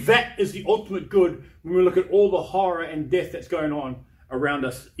 Maybe that is the ultimate good when we look at all the horror and death that's going on around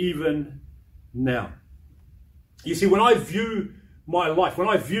us even now. You see, when I view my life, when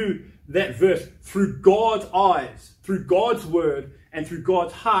I view that verse through God's eyes, through God's word, and through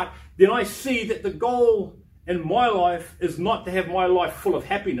God's heart, then I see that the goal in my life is not to have my life full of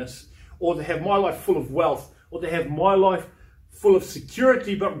happiness, or to have my life full of wealth, or to have my life full of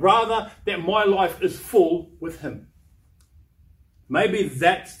security, but rather that my life is full with Him. Maybe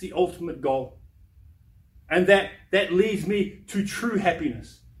that's the ultimate goal. And that leads me to true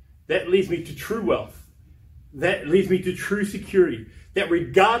happiness. That leads me to true wealth. That leads me to true security. That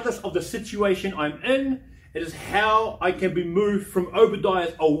regardless of the situation I'm in, it is how I can be moved from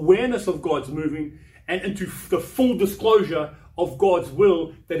Obadiah's awareness of God's moving and into the full disclosure of God's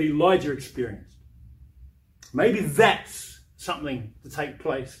will that Elijah experienced. Maybe that's something to take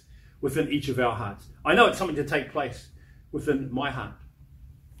place within each of our hearts. I know it's something to take place within my heart.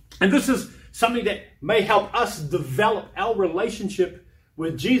 And this is something that may help us develop our relationship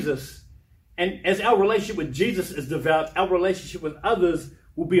with Jesus. And as our relationship with Jesus is developed, our relationship with others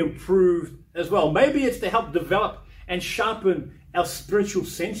will be improved as well. Maybe it's to help develop and sharpen our spiritual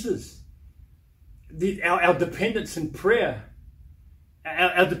senses, our dependence in prayer,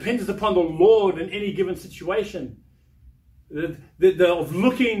 our dependence upon the Lord in any given situation, of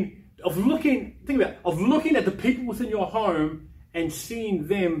looking at the people within your home and seeing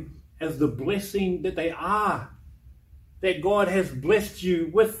them as the blessing that they are, that God has blessed you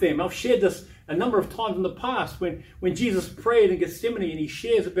with them. I've shared this a number of times in the past when Jesus prayed in Gethsemane and He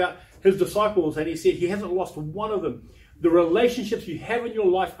shares about His disciples and He said He hasn't lost one of them. The relationships you have in your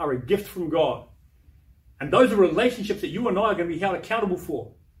life are a gift from God. And those are relationships that you and I are going to be held accountable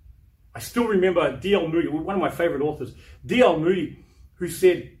for. I still remember D.L. Moody, one of my favorite authors, D.L. Moody, who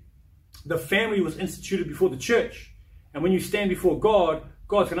said the family was instituted before the church. And when you stand before God,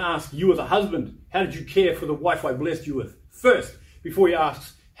 God's going to ask you as a husband, how did you care for the wife I blessed you with? First, before He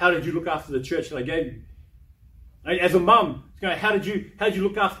asks, how did you look after the church that I gave you? And as a mum, how did you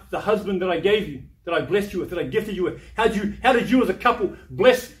look after the husband that I gave you, that I blessed you with, that I gifted you with? How did you as a couple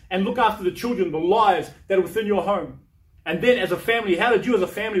bless and look after the children, the lives that are within your home? And then as a family, how did you as a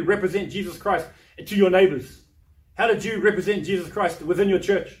family represent Jesus Christ to your neighbors? How did you represent Jesus Christ within your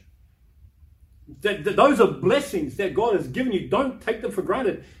church? Those are blessings that God has given you. Don't take them for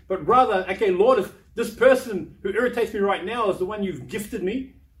granted, but rather, okay, Lord, if this person who irritates me right now is the one you've gifted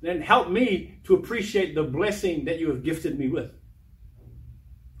me, then help me to appreciate the blessing that you have gifted me with.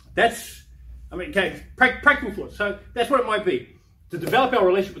 Practical thoughts. So that's what it might be. To develop our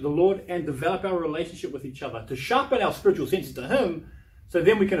relationship with the Lord and develop our relationship with each other. To sharpen our spiritual senses to Him, so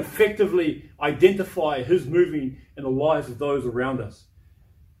then we can effectively identify His moving in the lives of those around us.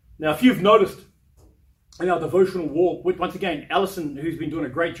 Now, if you've noticed in our devotional walk, once again, Alison, who's been doing a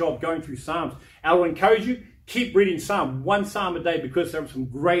great job going through Psalms, I will encourage you, keep reading one Psalm a day, because there are some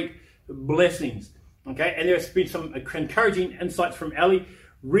great blessings. Okay, and there's been some encouraging insights from Ellie.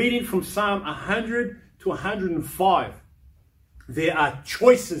 Reading from Psalm 100 to 105, there are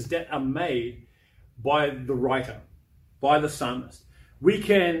choices that are made by the writer, by the psalmist. We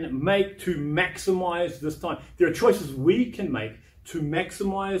can make to maximize this time. There are choices we can make to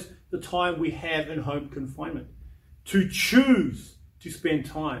maximize the time we have in home confinement, to choose to spend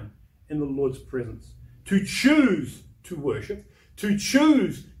time in the Lord's presence, to choose to worship, to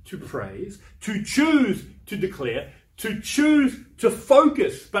choose to praise, to choose to declare, to choose to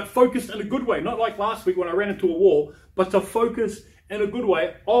focus, but focus in a good way, not like last week when I ran into a wall, but to focus in a good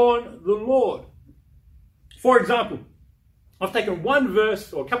way on the Lord. For example, I've taken one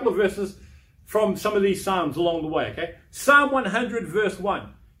verse or a couple of verses from some of these Psalms along the way, okay? Psalm 100 verse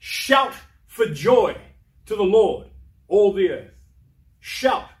 1, shout for joy to the Lord, all the earth.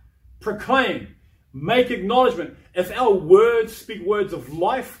 Shout, proclaim, Make acknowledgement. If our words speak words of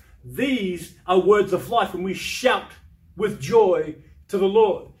life, these are words of life, and we shout with joy to the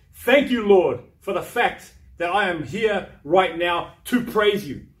Lord. Thank you, Lord, for the fact that I am here right now to praise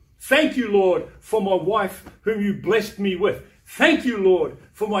you. Thank you, Lord, for my wife whom you blessed me with. Thank you, Lord,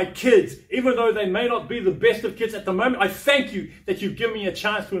 for my kids. Even though they may not be the best of kids at the moment, I thank you that you've given me a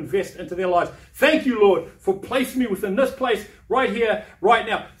chance to invest into their lives. Thank you, Lord, for placing me within this place right here, right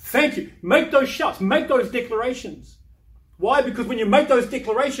now. Thank you. Make those shouts. Make those declarations. Why? Because when you make those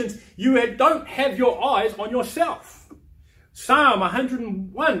declarations, you don't have your eyes on yourself. Psalm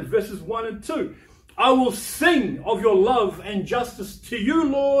 101, verses 1 and 2. I will sing of your love and justice to you,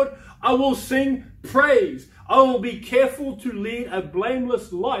 Lord. I will sing praise. I will be careful to lead a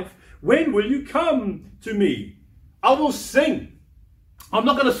blameless life. When will you come to me? I will sing. I'm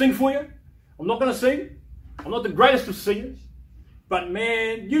not going to sing for you. I'm not going to sing. I'm not the greatest of singers. But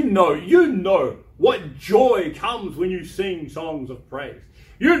man, you know what joy comes when you sing songs of praise.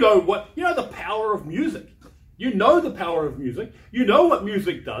 You know the power of music. You know the power of music. You know what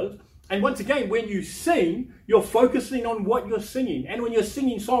music does. And once again, when you sing, you're focusing on what you're singing. And when you're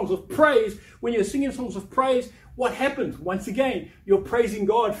singing songs of praise, what happens? Once again, you're praising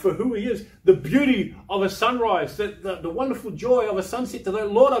God for who He is. The beauty of a sunrise, the wonderful joy of a sunset. To the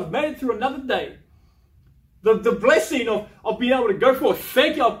Lord, I've made it through another day. The blessing of being able to go forth.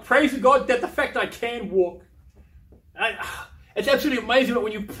 Thank you. I praise God that the fact I can walk. It's absolutely amazing that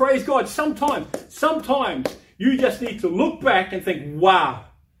when you praise God, sometimes you just need to look back and think, wow.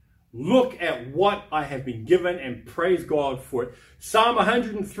 Look at what I have been given and praise God for it. Psalm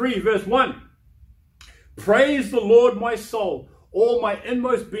 103 verse 1. Praise the Lord my soul. All my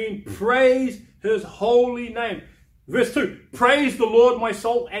inmost being, praise His holy name. Verse 2. Praise the Lord my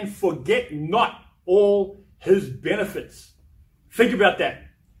soul and forget not all His benefits. Think about that.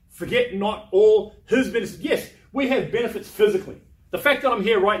 Forget not all His benefits. Yes, we have benefits physically. The fact that I'm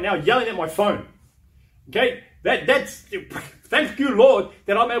here right now yelling at my phone. Okay? That's thank you, Lord,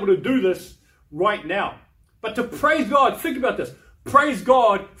 that I'm able to do this right now. But to praise God, think about this. Praise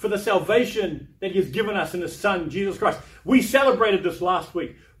God for the salvation that He has given us in His Son, Jesus Christ. We celebrated this last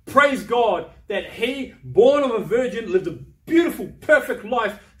week. Praise God that He, born of a virgin, lived a beautiful, perfect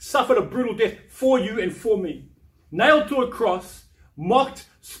life, suffered a brutal death for you and for me. Nailed to a cross, mocked,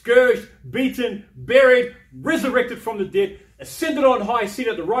 scourged, beaten, buried, resurrected from the dead, ascended on high,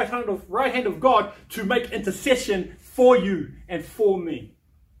 seated at the right hand of God to make intercession for you and for me.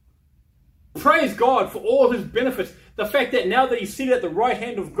 Praise God for all His benefits. The fact that now that He's seated at the right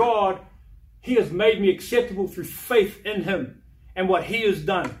hand of God, He has made me acceptable through faith in Him and what He has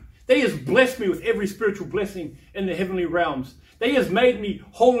done. That He has blessed me with every spiritual blessing in the heavenly realms. That He has made me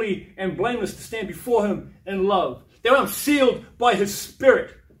holy and blameless to stand before Him in love. That I'm sealed by His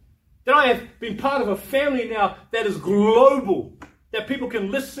Spirit. That I have been part of a family now that is global. That people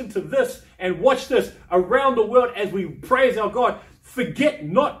can listen to this and watch this around the world as we praise our God. Forget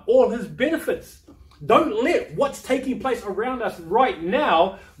not all His benefits. Don't let what's taking place around us right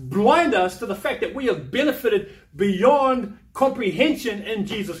now blind us to the fact that we have benefited beyond comprehension in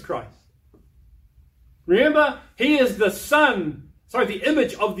Jesus Christ. Remember, He is the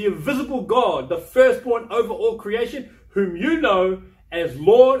image of the invisible God, the firstborn over all creation, whom you know as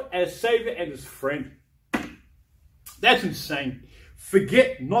Lord, as Savior, and as friend. That's insane.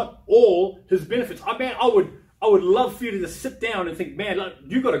 Forget not all His benefits. I would love for you to just sit down and think, man, look,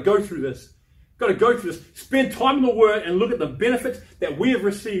 you've got to go through this. Got to go through this. Spend time in the Word and look at the benefits that we have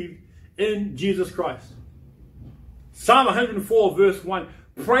received in Jesus Christ. Psalm 104 verse 1.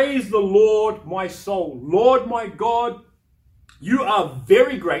 Praise the Lord, my soul. Lord, my God, you are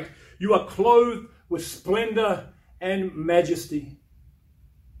very great. You are clothed with splendor and majesty.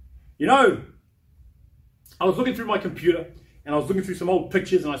 You know, I was looking through my computer and I was looking through some old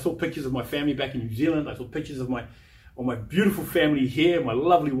pictures, and I saw pictures of my family back in New Zealand. I saw pictures of my beautiful family here, my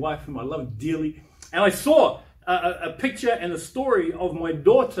lovely wife whom I love dearly. And I saw a picture and a story of my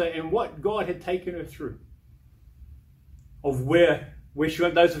daughter and what God had taken her through. Of where she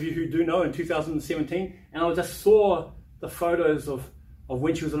went, those of you who do know, in 2017. And I just saw the photos of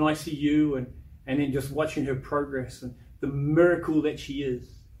when she was in ICU and then just watching her progress and the miracle that she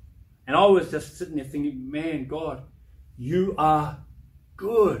is. And I was just sitting there thinking, man, God, you are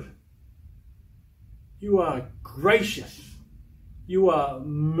good. You are gracious. You are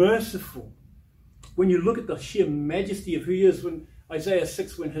merciful. When you look at the sheer majesty of who He is, when Isaiah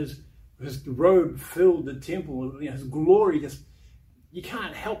 6, when his robe filled the temple, His glory, just you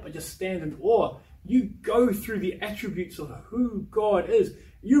can't help but just stand in awe. You go through the attributes of who God is.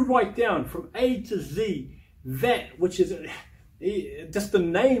 You write down from A to Z that which is just the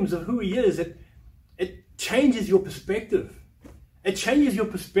names of who He is. changes your perspective. It changes your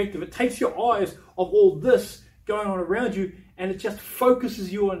perspective. It takes your eyes of all this going on around you, and it just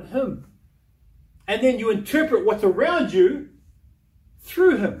focuses you on Him. And then you interpret what's around you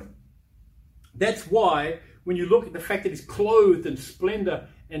through Him. That's why when you look at the fact that He's clothed in splendor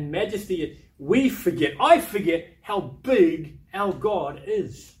and majesty, I forget how big our God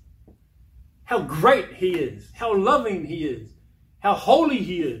is. How great He is. How loving He is. How holy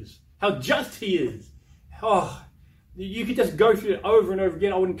He is. How just He is. Oh, you could just go through it over and over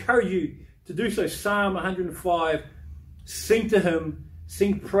again. I would encourage you to do so. Psalm 105, sing to Him,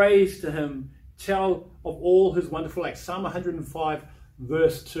 sing praise to Him, tell of all His wonderful acts. Psalm 105,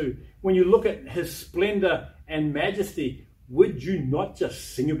 verse 2. When you look at His splendor and majesty, would you not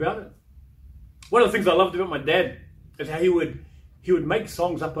just sing about it? One of the things I loved about my dad is how he would make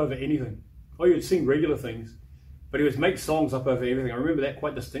songs up over anything. Oh, he would sing regular things, but he would make songs up over everything. I remember that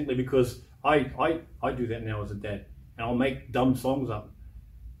quite distinctly because I do that now as a dad, and I'll make dumb songs up.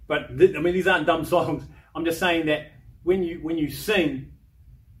 But these aren't dumb songs. I'm just saying that when you sing,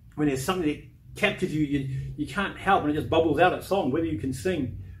 when there's something that captures you, you can't help, and it just bubbles out at song, whether you can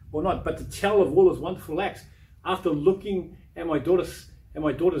sing or not. But to tell of all His wonderful acts, after looking at my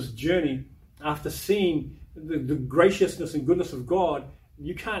daughter's journey, after seeing the graciousness and goodness of God,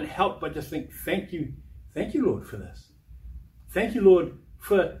 you can't help but just think, thank you, Lord, for this. Thank you, Lord,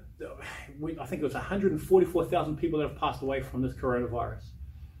 for, I think it was 144,000 people that have passed away from this coronavirus.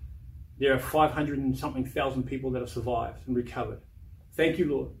 There are 500 and something thousand people that have survived and recovered. Thank you,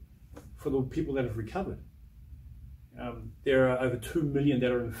 Lord, for the people that have recovered. There are over 2 million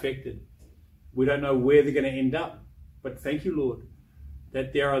that are infected. We don't know where they're going to end up, but thank you, Lord,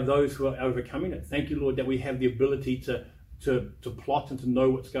 that there are those who are overcoming it. Thank you, Lord, that we have the ability to plot and to know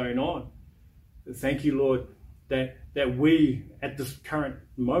what's going on. Thank you, Lord, that we, at this current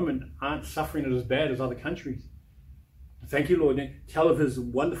moment, aren't suffering it as bad as other countries. Thank you, Lord, and tell of His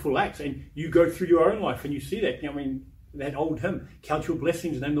wonderful acts. And you go through your own life and you see that. That old hymn, count your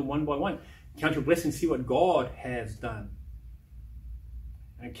blessings, name them one by one. Count your blessings, see what God has done.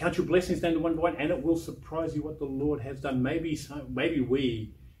 And count your blessings, name them one by one, and it will surprise you what the Lord has done. Maybe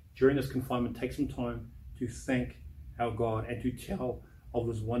we, during this confinement, take some time to thank our God and to tell of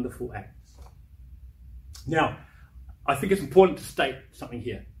His wonderful acts. Now, I think it's important to state something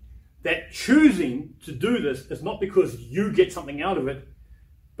here. That choosing to do this is not because you get something out of it,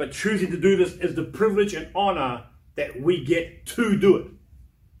 but choosing to do this is the privilege and honor that we get to do it.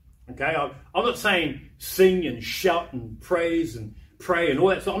 Okay, I'm not saying sing and shout and praise and pray and all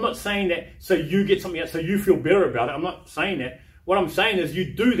that. So I'm not saying that so you get something out, so you feel better about it. I'm not saying that. What I'm saying is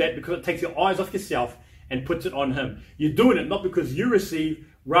you do that because it takes your eyes off yourself and puts it on Him. You're doing it not because you receive,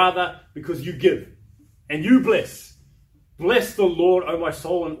 rather because you give. And you bless. Bless the Lord, O my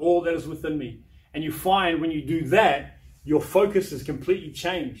soul, and all that is within me. And you find when you do that, your focus is completely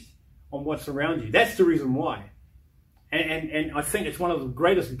changed on what's around you. That's the reason why. And I think it's one of the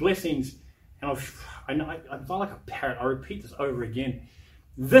greatest blessings, and I feel like a parrot. I repeat this over again.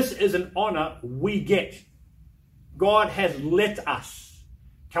 This is an honor we get. God has let us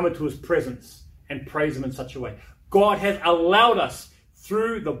come into His presence and praise Him in such a way. God has allowed us,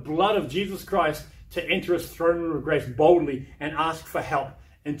 through the blood of Jesus Christ, to enter His throne room of grace boldly and ask for help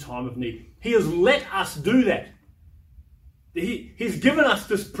in time of need. He has let us do that. He's given us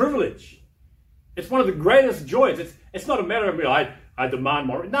this privilege. It's one of the greatest joys. It's not a matter of, I demand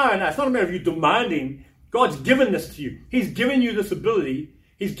more. No, it's not a matter of you demanding. God's given this to you. He's given you this ability.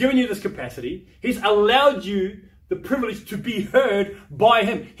 He's given you this capacity. He's allowed you the privilege to be heard by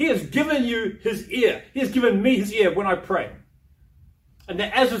Him. He has given you His ear. He has given me His ear when I pray. And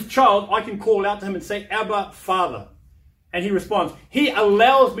that as His child, I can call out to Him and say, Abba, Father. And He responds. He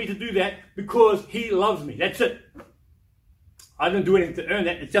allows me to do that because He loves me. That's it. I didn't do anything to earn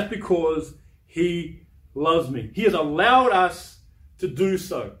that. It's just because He loves me. He has allowed us to do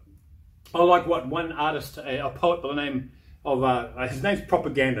so. I like what one artist, a poet by the name of, his name's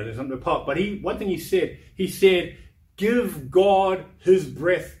Propaganda, there's a poet, but one thing he said, give God His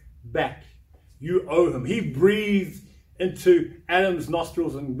breath back. You owe Him. He breathed into Adam's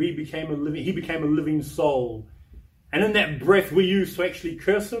nostrils and he became a living soul. And in that breath we use to actually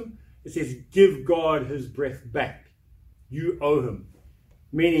curse Him, it says, give God His breath back. You owe Him.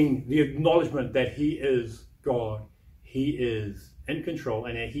 Meaning the acknowledgement that He is God. He is in control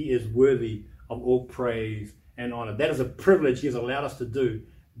and that He is worthy of all praise and honor. That is a privilege He has allowed us to do.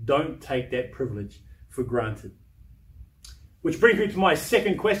 Don't take that privilege for granted. Which brings me to my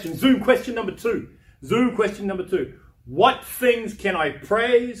second question. Zoom question number two. What things can I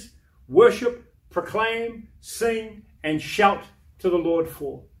praise, worship, proclaim, sing, and shout to the Lord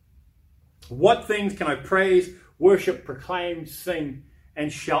for? What things can I praise, worship, proclaim, sing,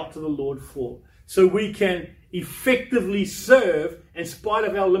 and shout to the Lord for? So we can effectively serve in spite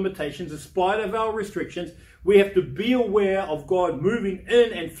of our limitations, in spite of our restrictions. We have to be aware of God moving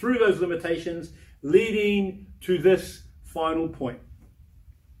in and through those limitations, leading to this final point: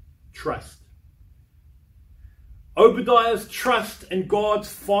 trust. Obadiah's trust in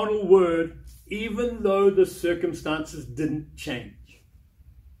God's final word, even though the circumstances didn't change.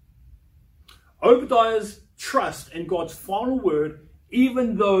 Obadiah's trust in God's final word,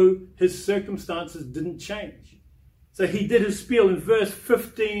 even though his circumstances didn't change. So he did his spiel. In verse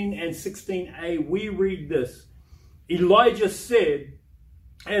 15 and 16a, we read this. Elijah said,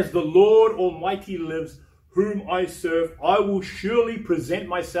 "As the Lord Almighty lives, whom I serve, I will surely present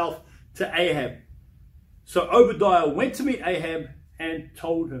myself to Ahab." So Obadiah went to meet Ahab and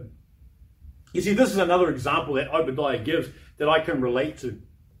told him. You see, this is another example that Obadiah gives that I can relate to.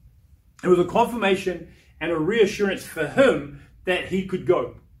 It was a confirmation and a reassurance for him that he could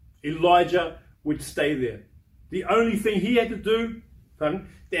go. Elijah would stay there. The only thing he had to do, and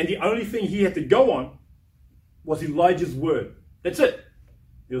the only thing he had to go on, was Elijah's word. That's it.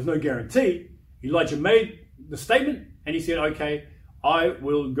 There was no guarantee. Elijah made the statement and he said, "Okay, I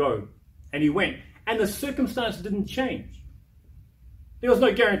will go." And he went. And the circumstance didn't change. There was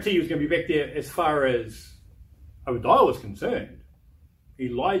no guarantee he was going to be back there as far as Obadiah was concerned.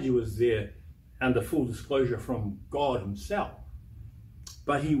 Elijah was there under full disclosure from God himself.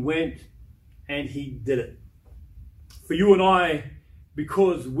 But he went and he did it. For you and I,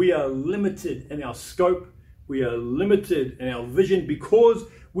 because we are limited in our scope, we are limited in our vision, because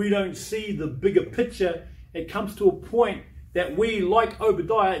we don't see the bigger picture, it comes to a point that we, like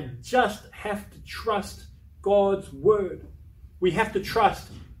Obadiah, just have to trust God's word. We have to trust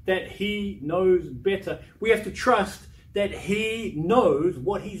that he knows better. We have to trust that he knows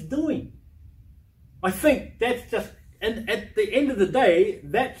what he's doing. I think that's just, and at the end of the day,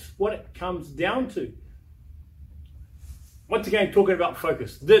 that's what it comes down to. Once again, talking about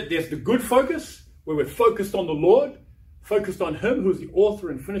focus. There's the good focus, where we're focused on the Lord, focused on him, who's the author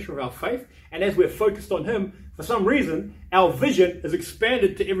and finisher of our faith. And as we're focused on him, for some reason, our vision is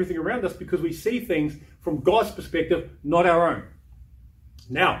expanded to everything around us because we see things from God's perspective, not our own.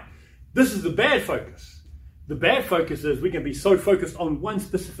 Now, this is the bad focus. The bad focus is we can be so focused on one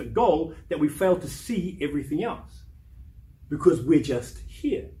specific goal that we fail to see everything else because we're just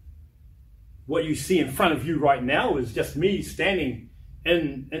here. What you see in front of you right now is just me standing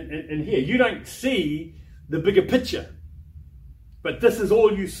in here. You don't see the bigger picture, but this is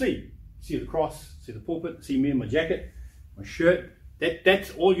all you see. See the cross, see the pulpit, see me in my jacket, my shirt. That's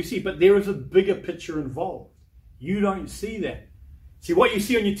all you see, but there is a bigger picture involved. You don't see that. See, what you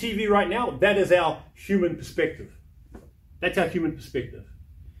see on your TV right now, that is our human perspective. That's our human perspective.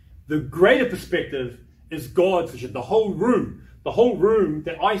 The greater perspective is God's vision. The whole room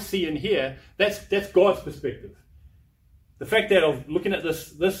that I see in here, that's God's perspective. The fact that I'm looking at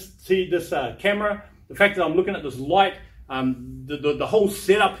this camera, the fact that I'm looking at this light, the whole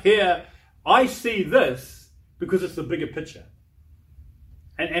setup here, I see this because it's the bigger picture.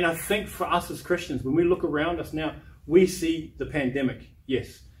 And I think for us as Christians, when we look around us now, we see the pandemic,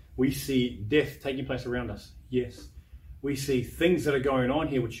 yes. We see death taking place around us, yes. We see things that are going on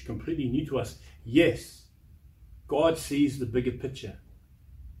here which are completely new to us, yes. God sees the bigger picture.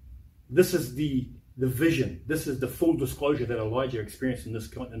 This is the vision. This is the full disclosure that Elijah experienced in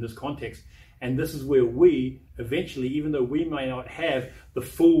this context. And this is where we eventually, even though we may not have the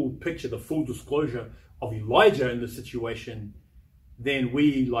full picture, the full disclosure of Elijah in this situation, then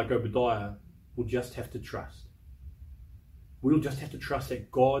we, like Obadiah, will just have to trust. We'll just have to trust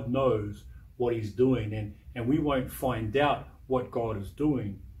that God knows what he's doing, and we won't find out what God is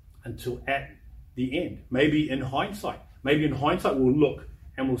doing until at the end. Maybe in hindsight we'll look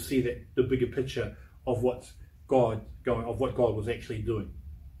and we'll see that the bigger picture of what God was actually doing.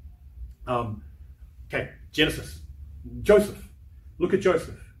 Genesis. Joseph. Look at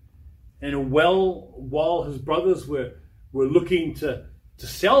Joseph. And while his brothers were looking to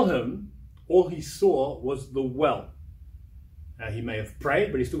sell him, all he saw was the well. He may have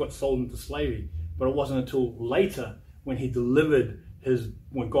prayed, but he still got sold into slavery. But it wasn't until later when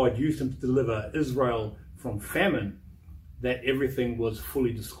when God used him to deliver Israel from famine, that everything was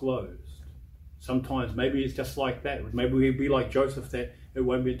fully disclosed. Sometimes maybe it's just like that. Maybe we'll be like Joseph, that it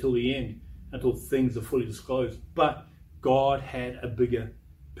won't be until the end, until things are fully disclosed. But God had a bigger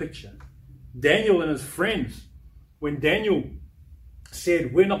picture. Daniel and his friends, when Daniel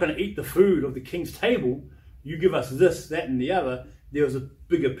said, "We're not going to eat the food of the king's table, you give us this, that, and the other," there was a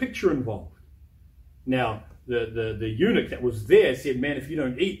bigger picture involved. Now, the eunuch that was there said, man, if you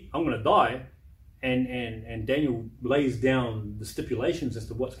don't eat, I'm going to die. And Daniel lays down the stipulations as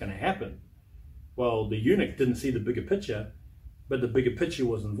to what's going to happen. Well, the eunuch didn't see the bigger picture, but the bigger picture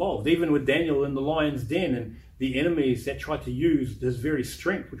was involved. Even with Daniel in the lion's den and the enemies that tried to use his very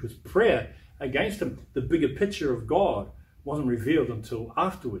strength, which was prayer, against him, the bigger picture of God wasn't revealed until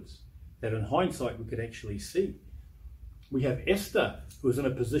afterwards, that in hindsight we could actually see. We have Esther, who is in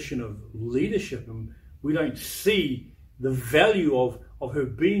a position of leadership, and we don't see the value of her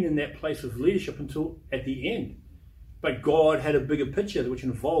being in that place of leadership until at the end. But God had a bigger picture which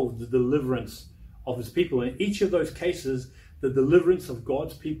involved the deliverance of his people. And in each of those cases, the deliverance of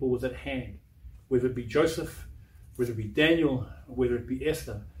God's people was at hand. Whether it be Joseph, whether it be Daniel, whether it be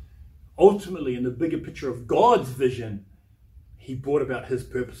Esther. Ultimately, in the bigger picture of God's vision, he brought about his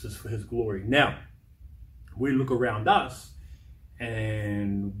purposes for his glory. Now, we look around us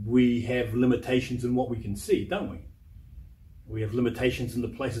and we have limitations in what we can see, don't we? We have limitations in the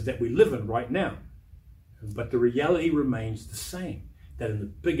places that we live in right now. But the reality remains the same, that in the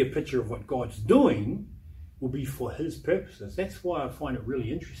bigger picture of what God's doing will be for his purposes. That's why I find it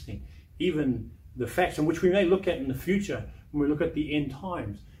really interesting, even the facts in which we may look at in the future when we look at the end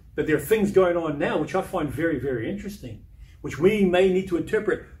times. But there are things going on now which I find very, very interesting, which we may need to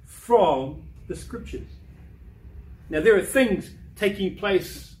interpret from the scriptures. Now, there are things taking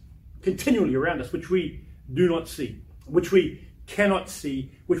place continually around us which we do not see, which we cannot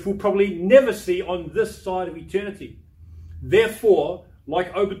see, which we'll probably never see on this side of eternity. Therefore,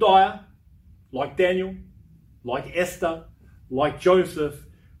 like Obadiah, like Daniel, like Esther, like Joseph,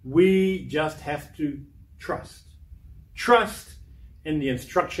 we just have to trust. Trust in the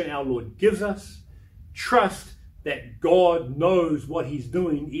instruction our Lord gives us. Trust that God knows what he's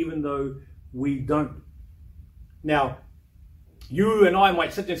doing, even though we don't. Now, you and I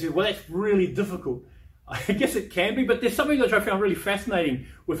might sit there and say, well, that's really difficult. I guess it can be, but there's something that I found really fascinating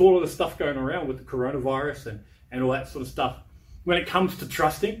with all of the stuff going around with the coronavirus and all that sort of stuff when it comes to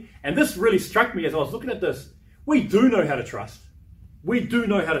trusting. And this really struck me as I was looking at this. We do know how to trust. We do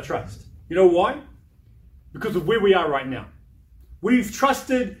know how to trust. You know why? Because of where we are right now. We've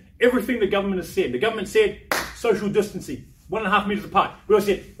trusted everything the government has said. The government said social distancing, 1.5 meters apart. We all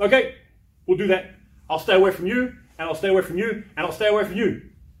said, okay, we'll do that. I'll stay away from you, and I'll stay away from you, and I'll stay away from you.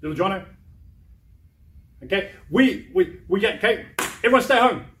 Little Jono. Okay, we get, okay, everyone stay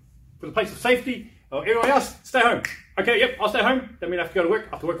home for the place of safety. Everyone else, stay home. Okay, yep, I'll stay home. That means I have to go to work.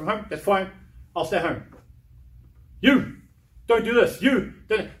 I have to work from home. That's fine. I'll stay home. You, don't do this. You,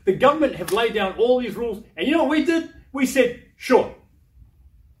 don't. The government have laid down all these rules. And you know what we did? We said, sure.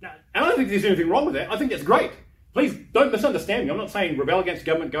 Now, and I don't think there's anything wrong with that. I think that's great. Please don't misunderstand me. I'm not saying rebel against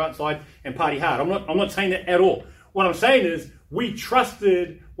government, go outside and party hard. I'm not saying that at all. What I'm saying is we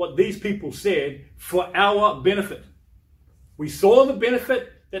trusted what these people said for our benefit. We saw the benefit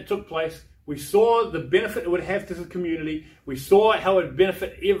that took place. We saw the benefit it would have to the community. We saw how it would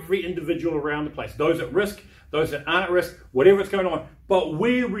benefit every individual around the place. Those at risk, those that aren't at risk, whatever's going on. But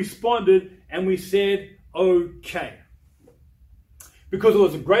we responded and we said, okay. Because it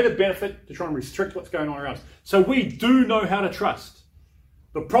was a greater benefit to try and restrict what's going on around us. So we do know how to trust.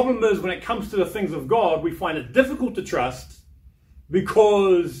 The problem is when it comes to the things of God, we find it difficult to trust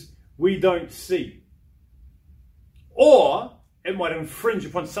because we don't see. Or it might infringe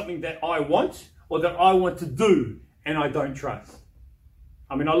upon something that I want or that I want to do and I don't trust.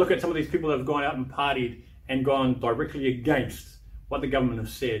 I mean, I look at some of these people that have gone out and partied and gone directly against what the government have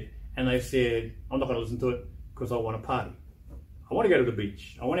said. And they said, I'm not going to listen to it because I want to party. I want to go to the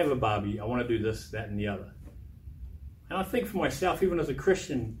beach. I want to have a barbie. I want to do this, that, and the other. And I think for myself, even as a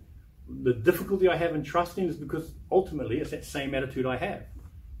Christian, the difficulty I have in trusting is because ultimately it's that same attitude I have.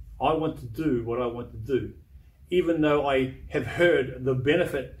 I want to do what I want to do, even though I have heard the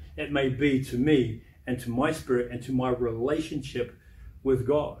benefit it may be to me and to my spirit and to my relationship with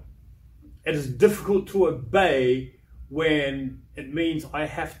God. It is difficult to obey when it means I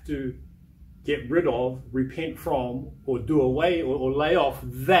have to get rid of, repent from, or do away or lay off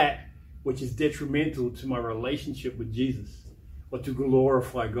that which is detrimental to my relationship with Jesus or to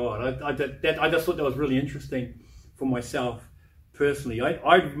glorify God. I just thought that was really interesting for myself personally.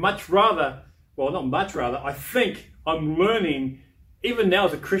 I'd much rather, well, not much rather, I think I'm learning, even now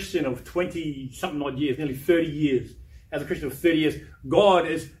as a Christian of 20-something odd years, nearly 30 years, as a Christian of 30 years, God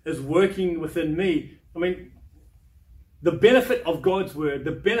is working within me. I mean, the benefit of God's word,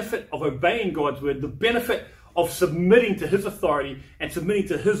 the benefit of obeying God's word, the benefit of submitting to his authority and submitting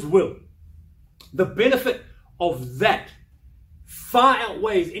to his will, the benefit of that far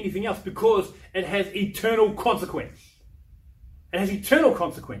outweighs anything else because it has eternal consequence. It has eternal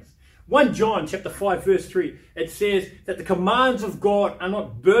consequence. 1 John chapter 5 verse 3, it says that the commands of God are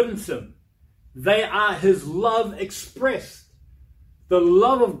not burdensome. They are his love expressed. The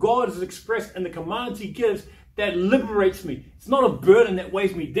love of God is expressed in the commands he gives that liberates me. It's not a burden that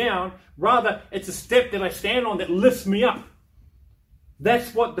weighs me down. Rather, it's a step that I stand on that lifts me up.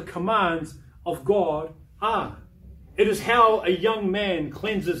 That's what the commands of God are. It is how a young man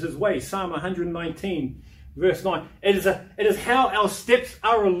cleanses his way. Psalm 119 verse 9. It is how our steps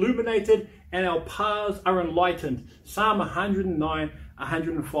are illuminated and our paths are enlightened. Psalm 109,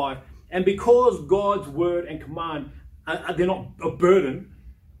 105. And because God's word and command, they're not a burden,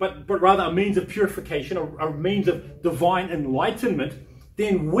 but rather a means of purification, a means of divine enlightenment,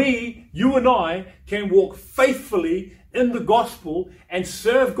 then you and I, can walk faithfully in the gospel and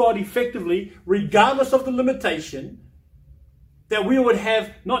serve God effectively, regardless of the limitation, that we would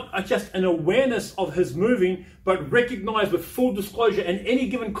have not just an awareness of his moving, but recognize with full disclosure in any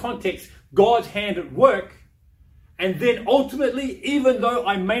given context God's hand at work. And then ultimately, even though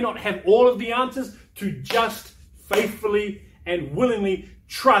I may not have all of the answers, to just faithfully and willingly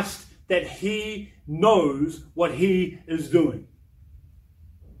trust that he knows what he is doing.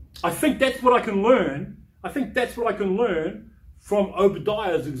 I think that's what I can learn. I think that's what I can learn from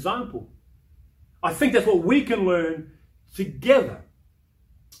Obadiah's example. I think that's what we can learn together.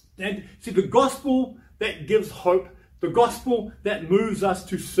 And see, the gospel that gives hope, the gospel that moves us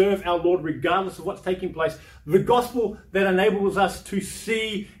to serve our Lord regardless of what's taking place, the gospel that enables us to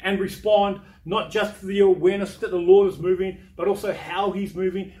see and respond not just to the awareness that the Lord is moving, but also how he's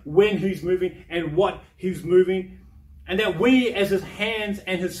moving, when he's moving, and what he's moving. And that we, as his hands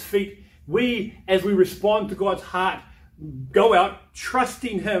and his feet, we, as we respond to God's heart, go out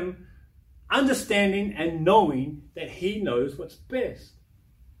trusting him, understanding and knowing that he knows what's best.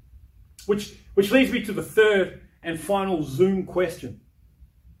 Which leads me to the third and final Zoom question.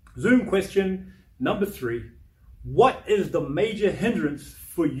 Zoom question number 3. What is the major hindrance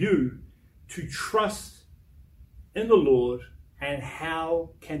for you to trust in the Lord, and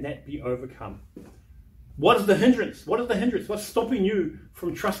how can that be overcome? What is the hindrance? What is the hindrance? What's stopping you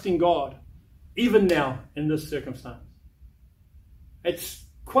from trusting God, even now in this circumstance? It's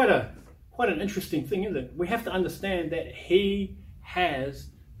quite an interesting thing, isn't it? We have to understand that he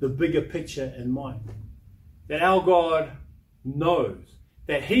has the bigger picture in mind. That our God knows,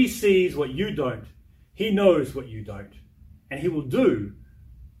 that he sees what you don't. He knows what you don't. And he will do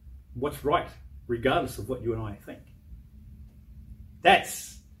what's right, regardless of what you and I think.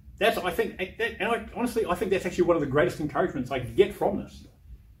 That's I think, and honestly, I think that's actually one of the greatest encouragements I can get from this.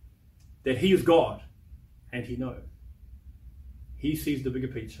 That he is God, and he knows. He sees the bigger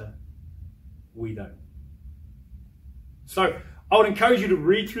picture. We don't. So I would encourage you to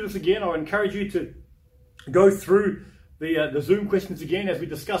read through this again. I would encourage you to go through the Zoom questions again as we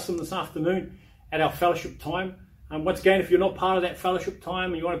discuss them this afternoon at our fellowship time. Once again, if you're not part of that fellowship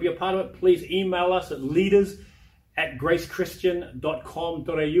time and you want to be a part of it, please email us at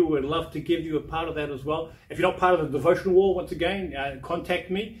leaders@gracechristian.com.au. We'd love to give you a part of that as well. If you're not part of the devotional wall, once again,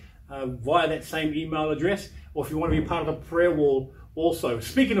 contact me via that same email address. Or if you want to be a part of the prayer wall also.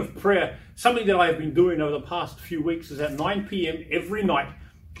 Speaking of prayer, something that I have been doing over the past few weeks is at 9 p.m. every night,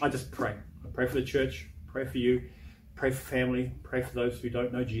 I just pray. I pray for the church, pray for you, pray for family, pray for those who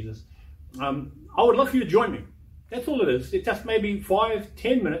don't know Jesus. I would love for you to join me. That's all it is. It's just maybe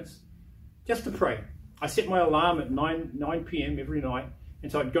 5-10 minutes just to pray. I set my alarm at 9 p.m. every night, and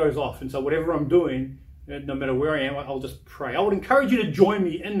so it goes off. And so whatever I'm doing, no matter where I am, I'll just pray. I would encourage you to join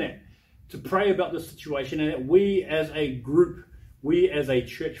me in that, to pray about this situation, and that we as a group, we as a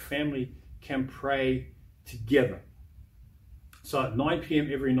church family can pray together. So at 9 p.m.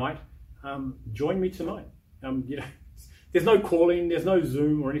 every night, join me tonight. There's no calling, there's no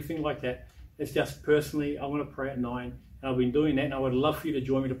Zoom or anything like that. It's just personally, I want to pray at 9, and I've been doing that, and I would love for you to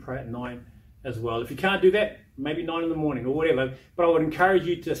join me to pray at 9 as well. If you can't do that, maybe 9 in the morning or whatever, but I would encourage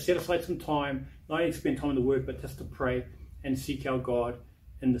you to set aside some time, not only to spend time in the Word, but just to pray and seek our God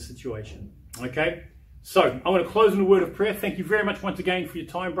in the situation. Okay? So, I want to close in a word of prayer. Thank you very much once again for your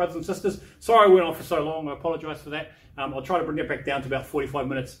time, brothers and sisters. Sorry I went on for so long. I apologize for that. I'll try to bring it back down to about 45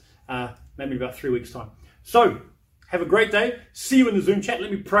 minutes, maybe about 3 weeks' time. So, have a great day. See you in the Zoom chat. Let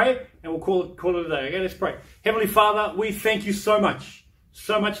me pray, and we'll call it a day. Okay, let's pray. Heavenly Father, we thank you so much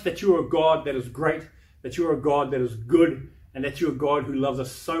that you are a God that is great, that you are a God that is good, and that you are a God who loves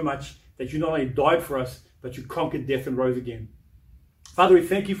us so much that you not only died for us, but you conquered death and rose again. Father, we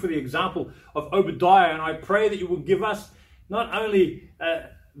thank you for the example of Obadiah, and I pray that you will give us not only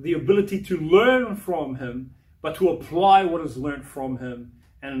the ability to learn from him, but to apply what is learned from him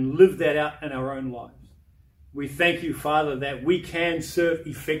and live that out in our own lives. We thank you, Father, that we can serve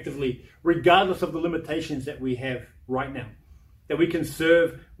effectively, regardless of the limitations that we have right now. That we can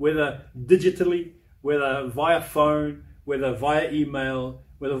serve whether digitally, whether via phone, whether via email,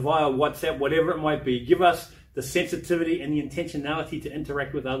 whether via WhatsApp, whatever it might be. Give us the sensitivity and the intentionality to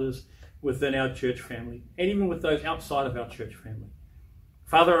interact with others within our church family, and even with those outside of our church family.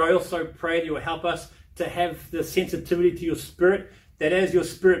 Father, I also pray that you will help us to have the sensitivity to your Spirit, that as your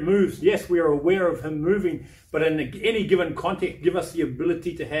Spirit moves, yes, we are aware of him moving, but in any given context, give us the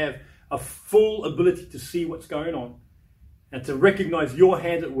ability to have a full ability to see what's going on and to recognize your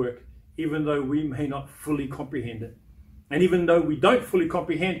hand at work, even though we may not fully comprehend it. And even though we don't fully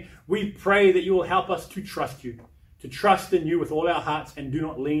comprehend, we pray that you will help us to trust you, to trust in you with all our hearts and do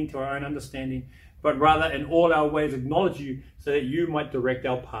not lean to our own understanding, but rather in all our ways acknowledge you so that you might direct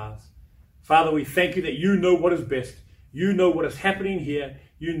our paths. Father, we thank you that you know what is best. You know what is happening here.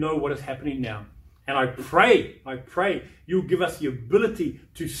 You know what is happening now. And I pray you'll give us the ability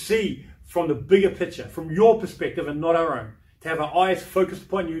to see from the bigger picture, from your perspective and not our own, to have our eyes focused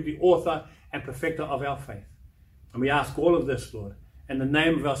upon you, the author and perfecter of our faith. And we ask all of this, Lord, in the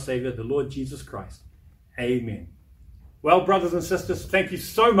name of our Savior, the Lord Jesus Christ. Amen. Well, brothers and sisters, thank you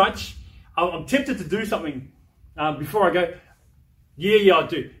so much. I'm tempted to do something before I go. Yeah, I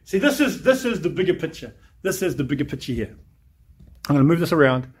do. See, this is the bigger picture. This is the bigger picture here. I'm going to move this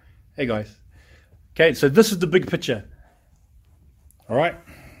around. Hey, guys. Okay, so this is the big picture. All right.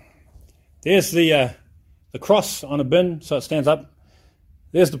 There's the cross on a bin, so it stands up.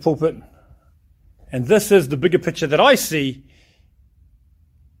 There's the pulpit. And this is the bigger picture that I see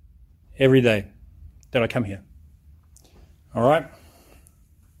every day that I come here. All right?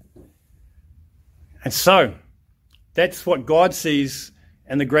 And so, that's what God sees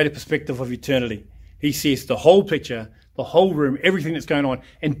in the greater perspective of eternity. He sees the whole picture, the whole room, everything that's going on,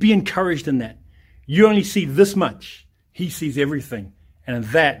 and be encouraged in that. You only see this much. He sees everything. And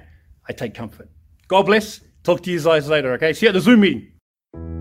in that, I take comfort. God bless. Talk to you guys later, okay? See you at the Zoom meeting.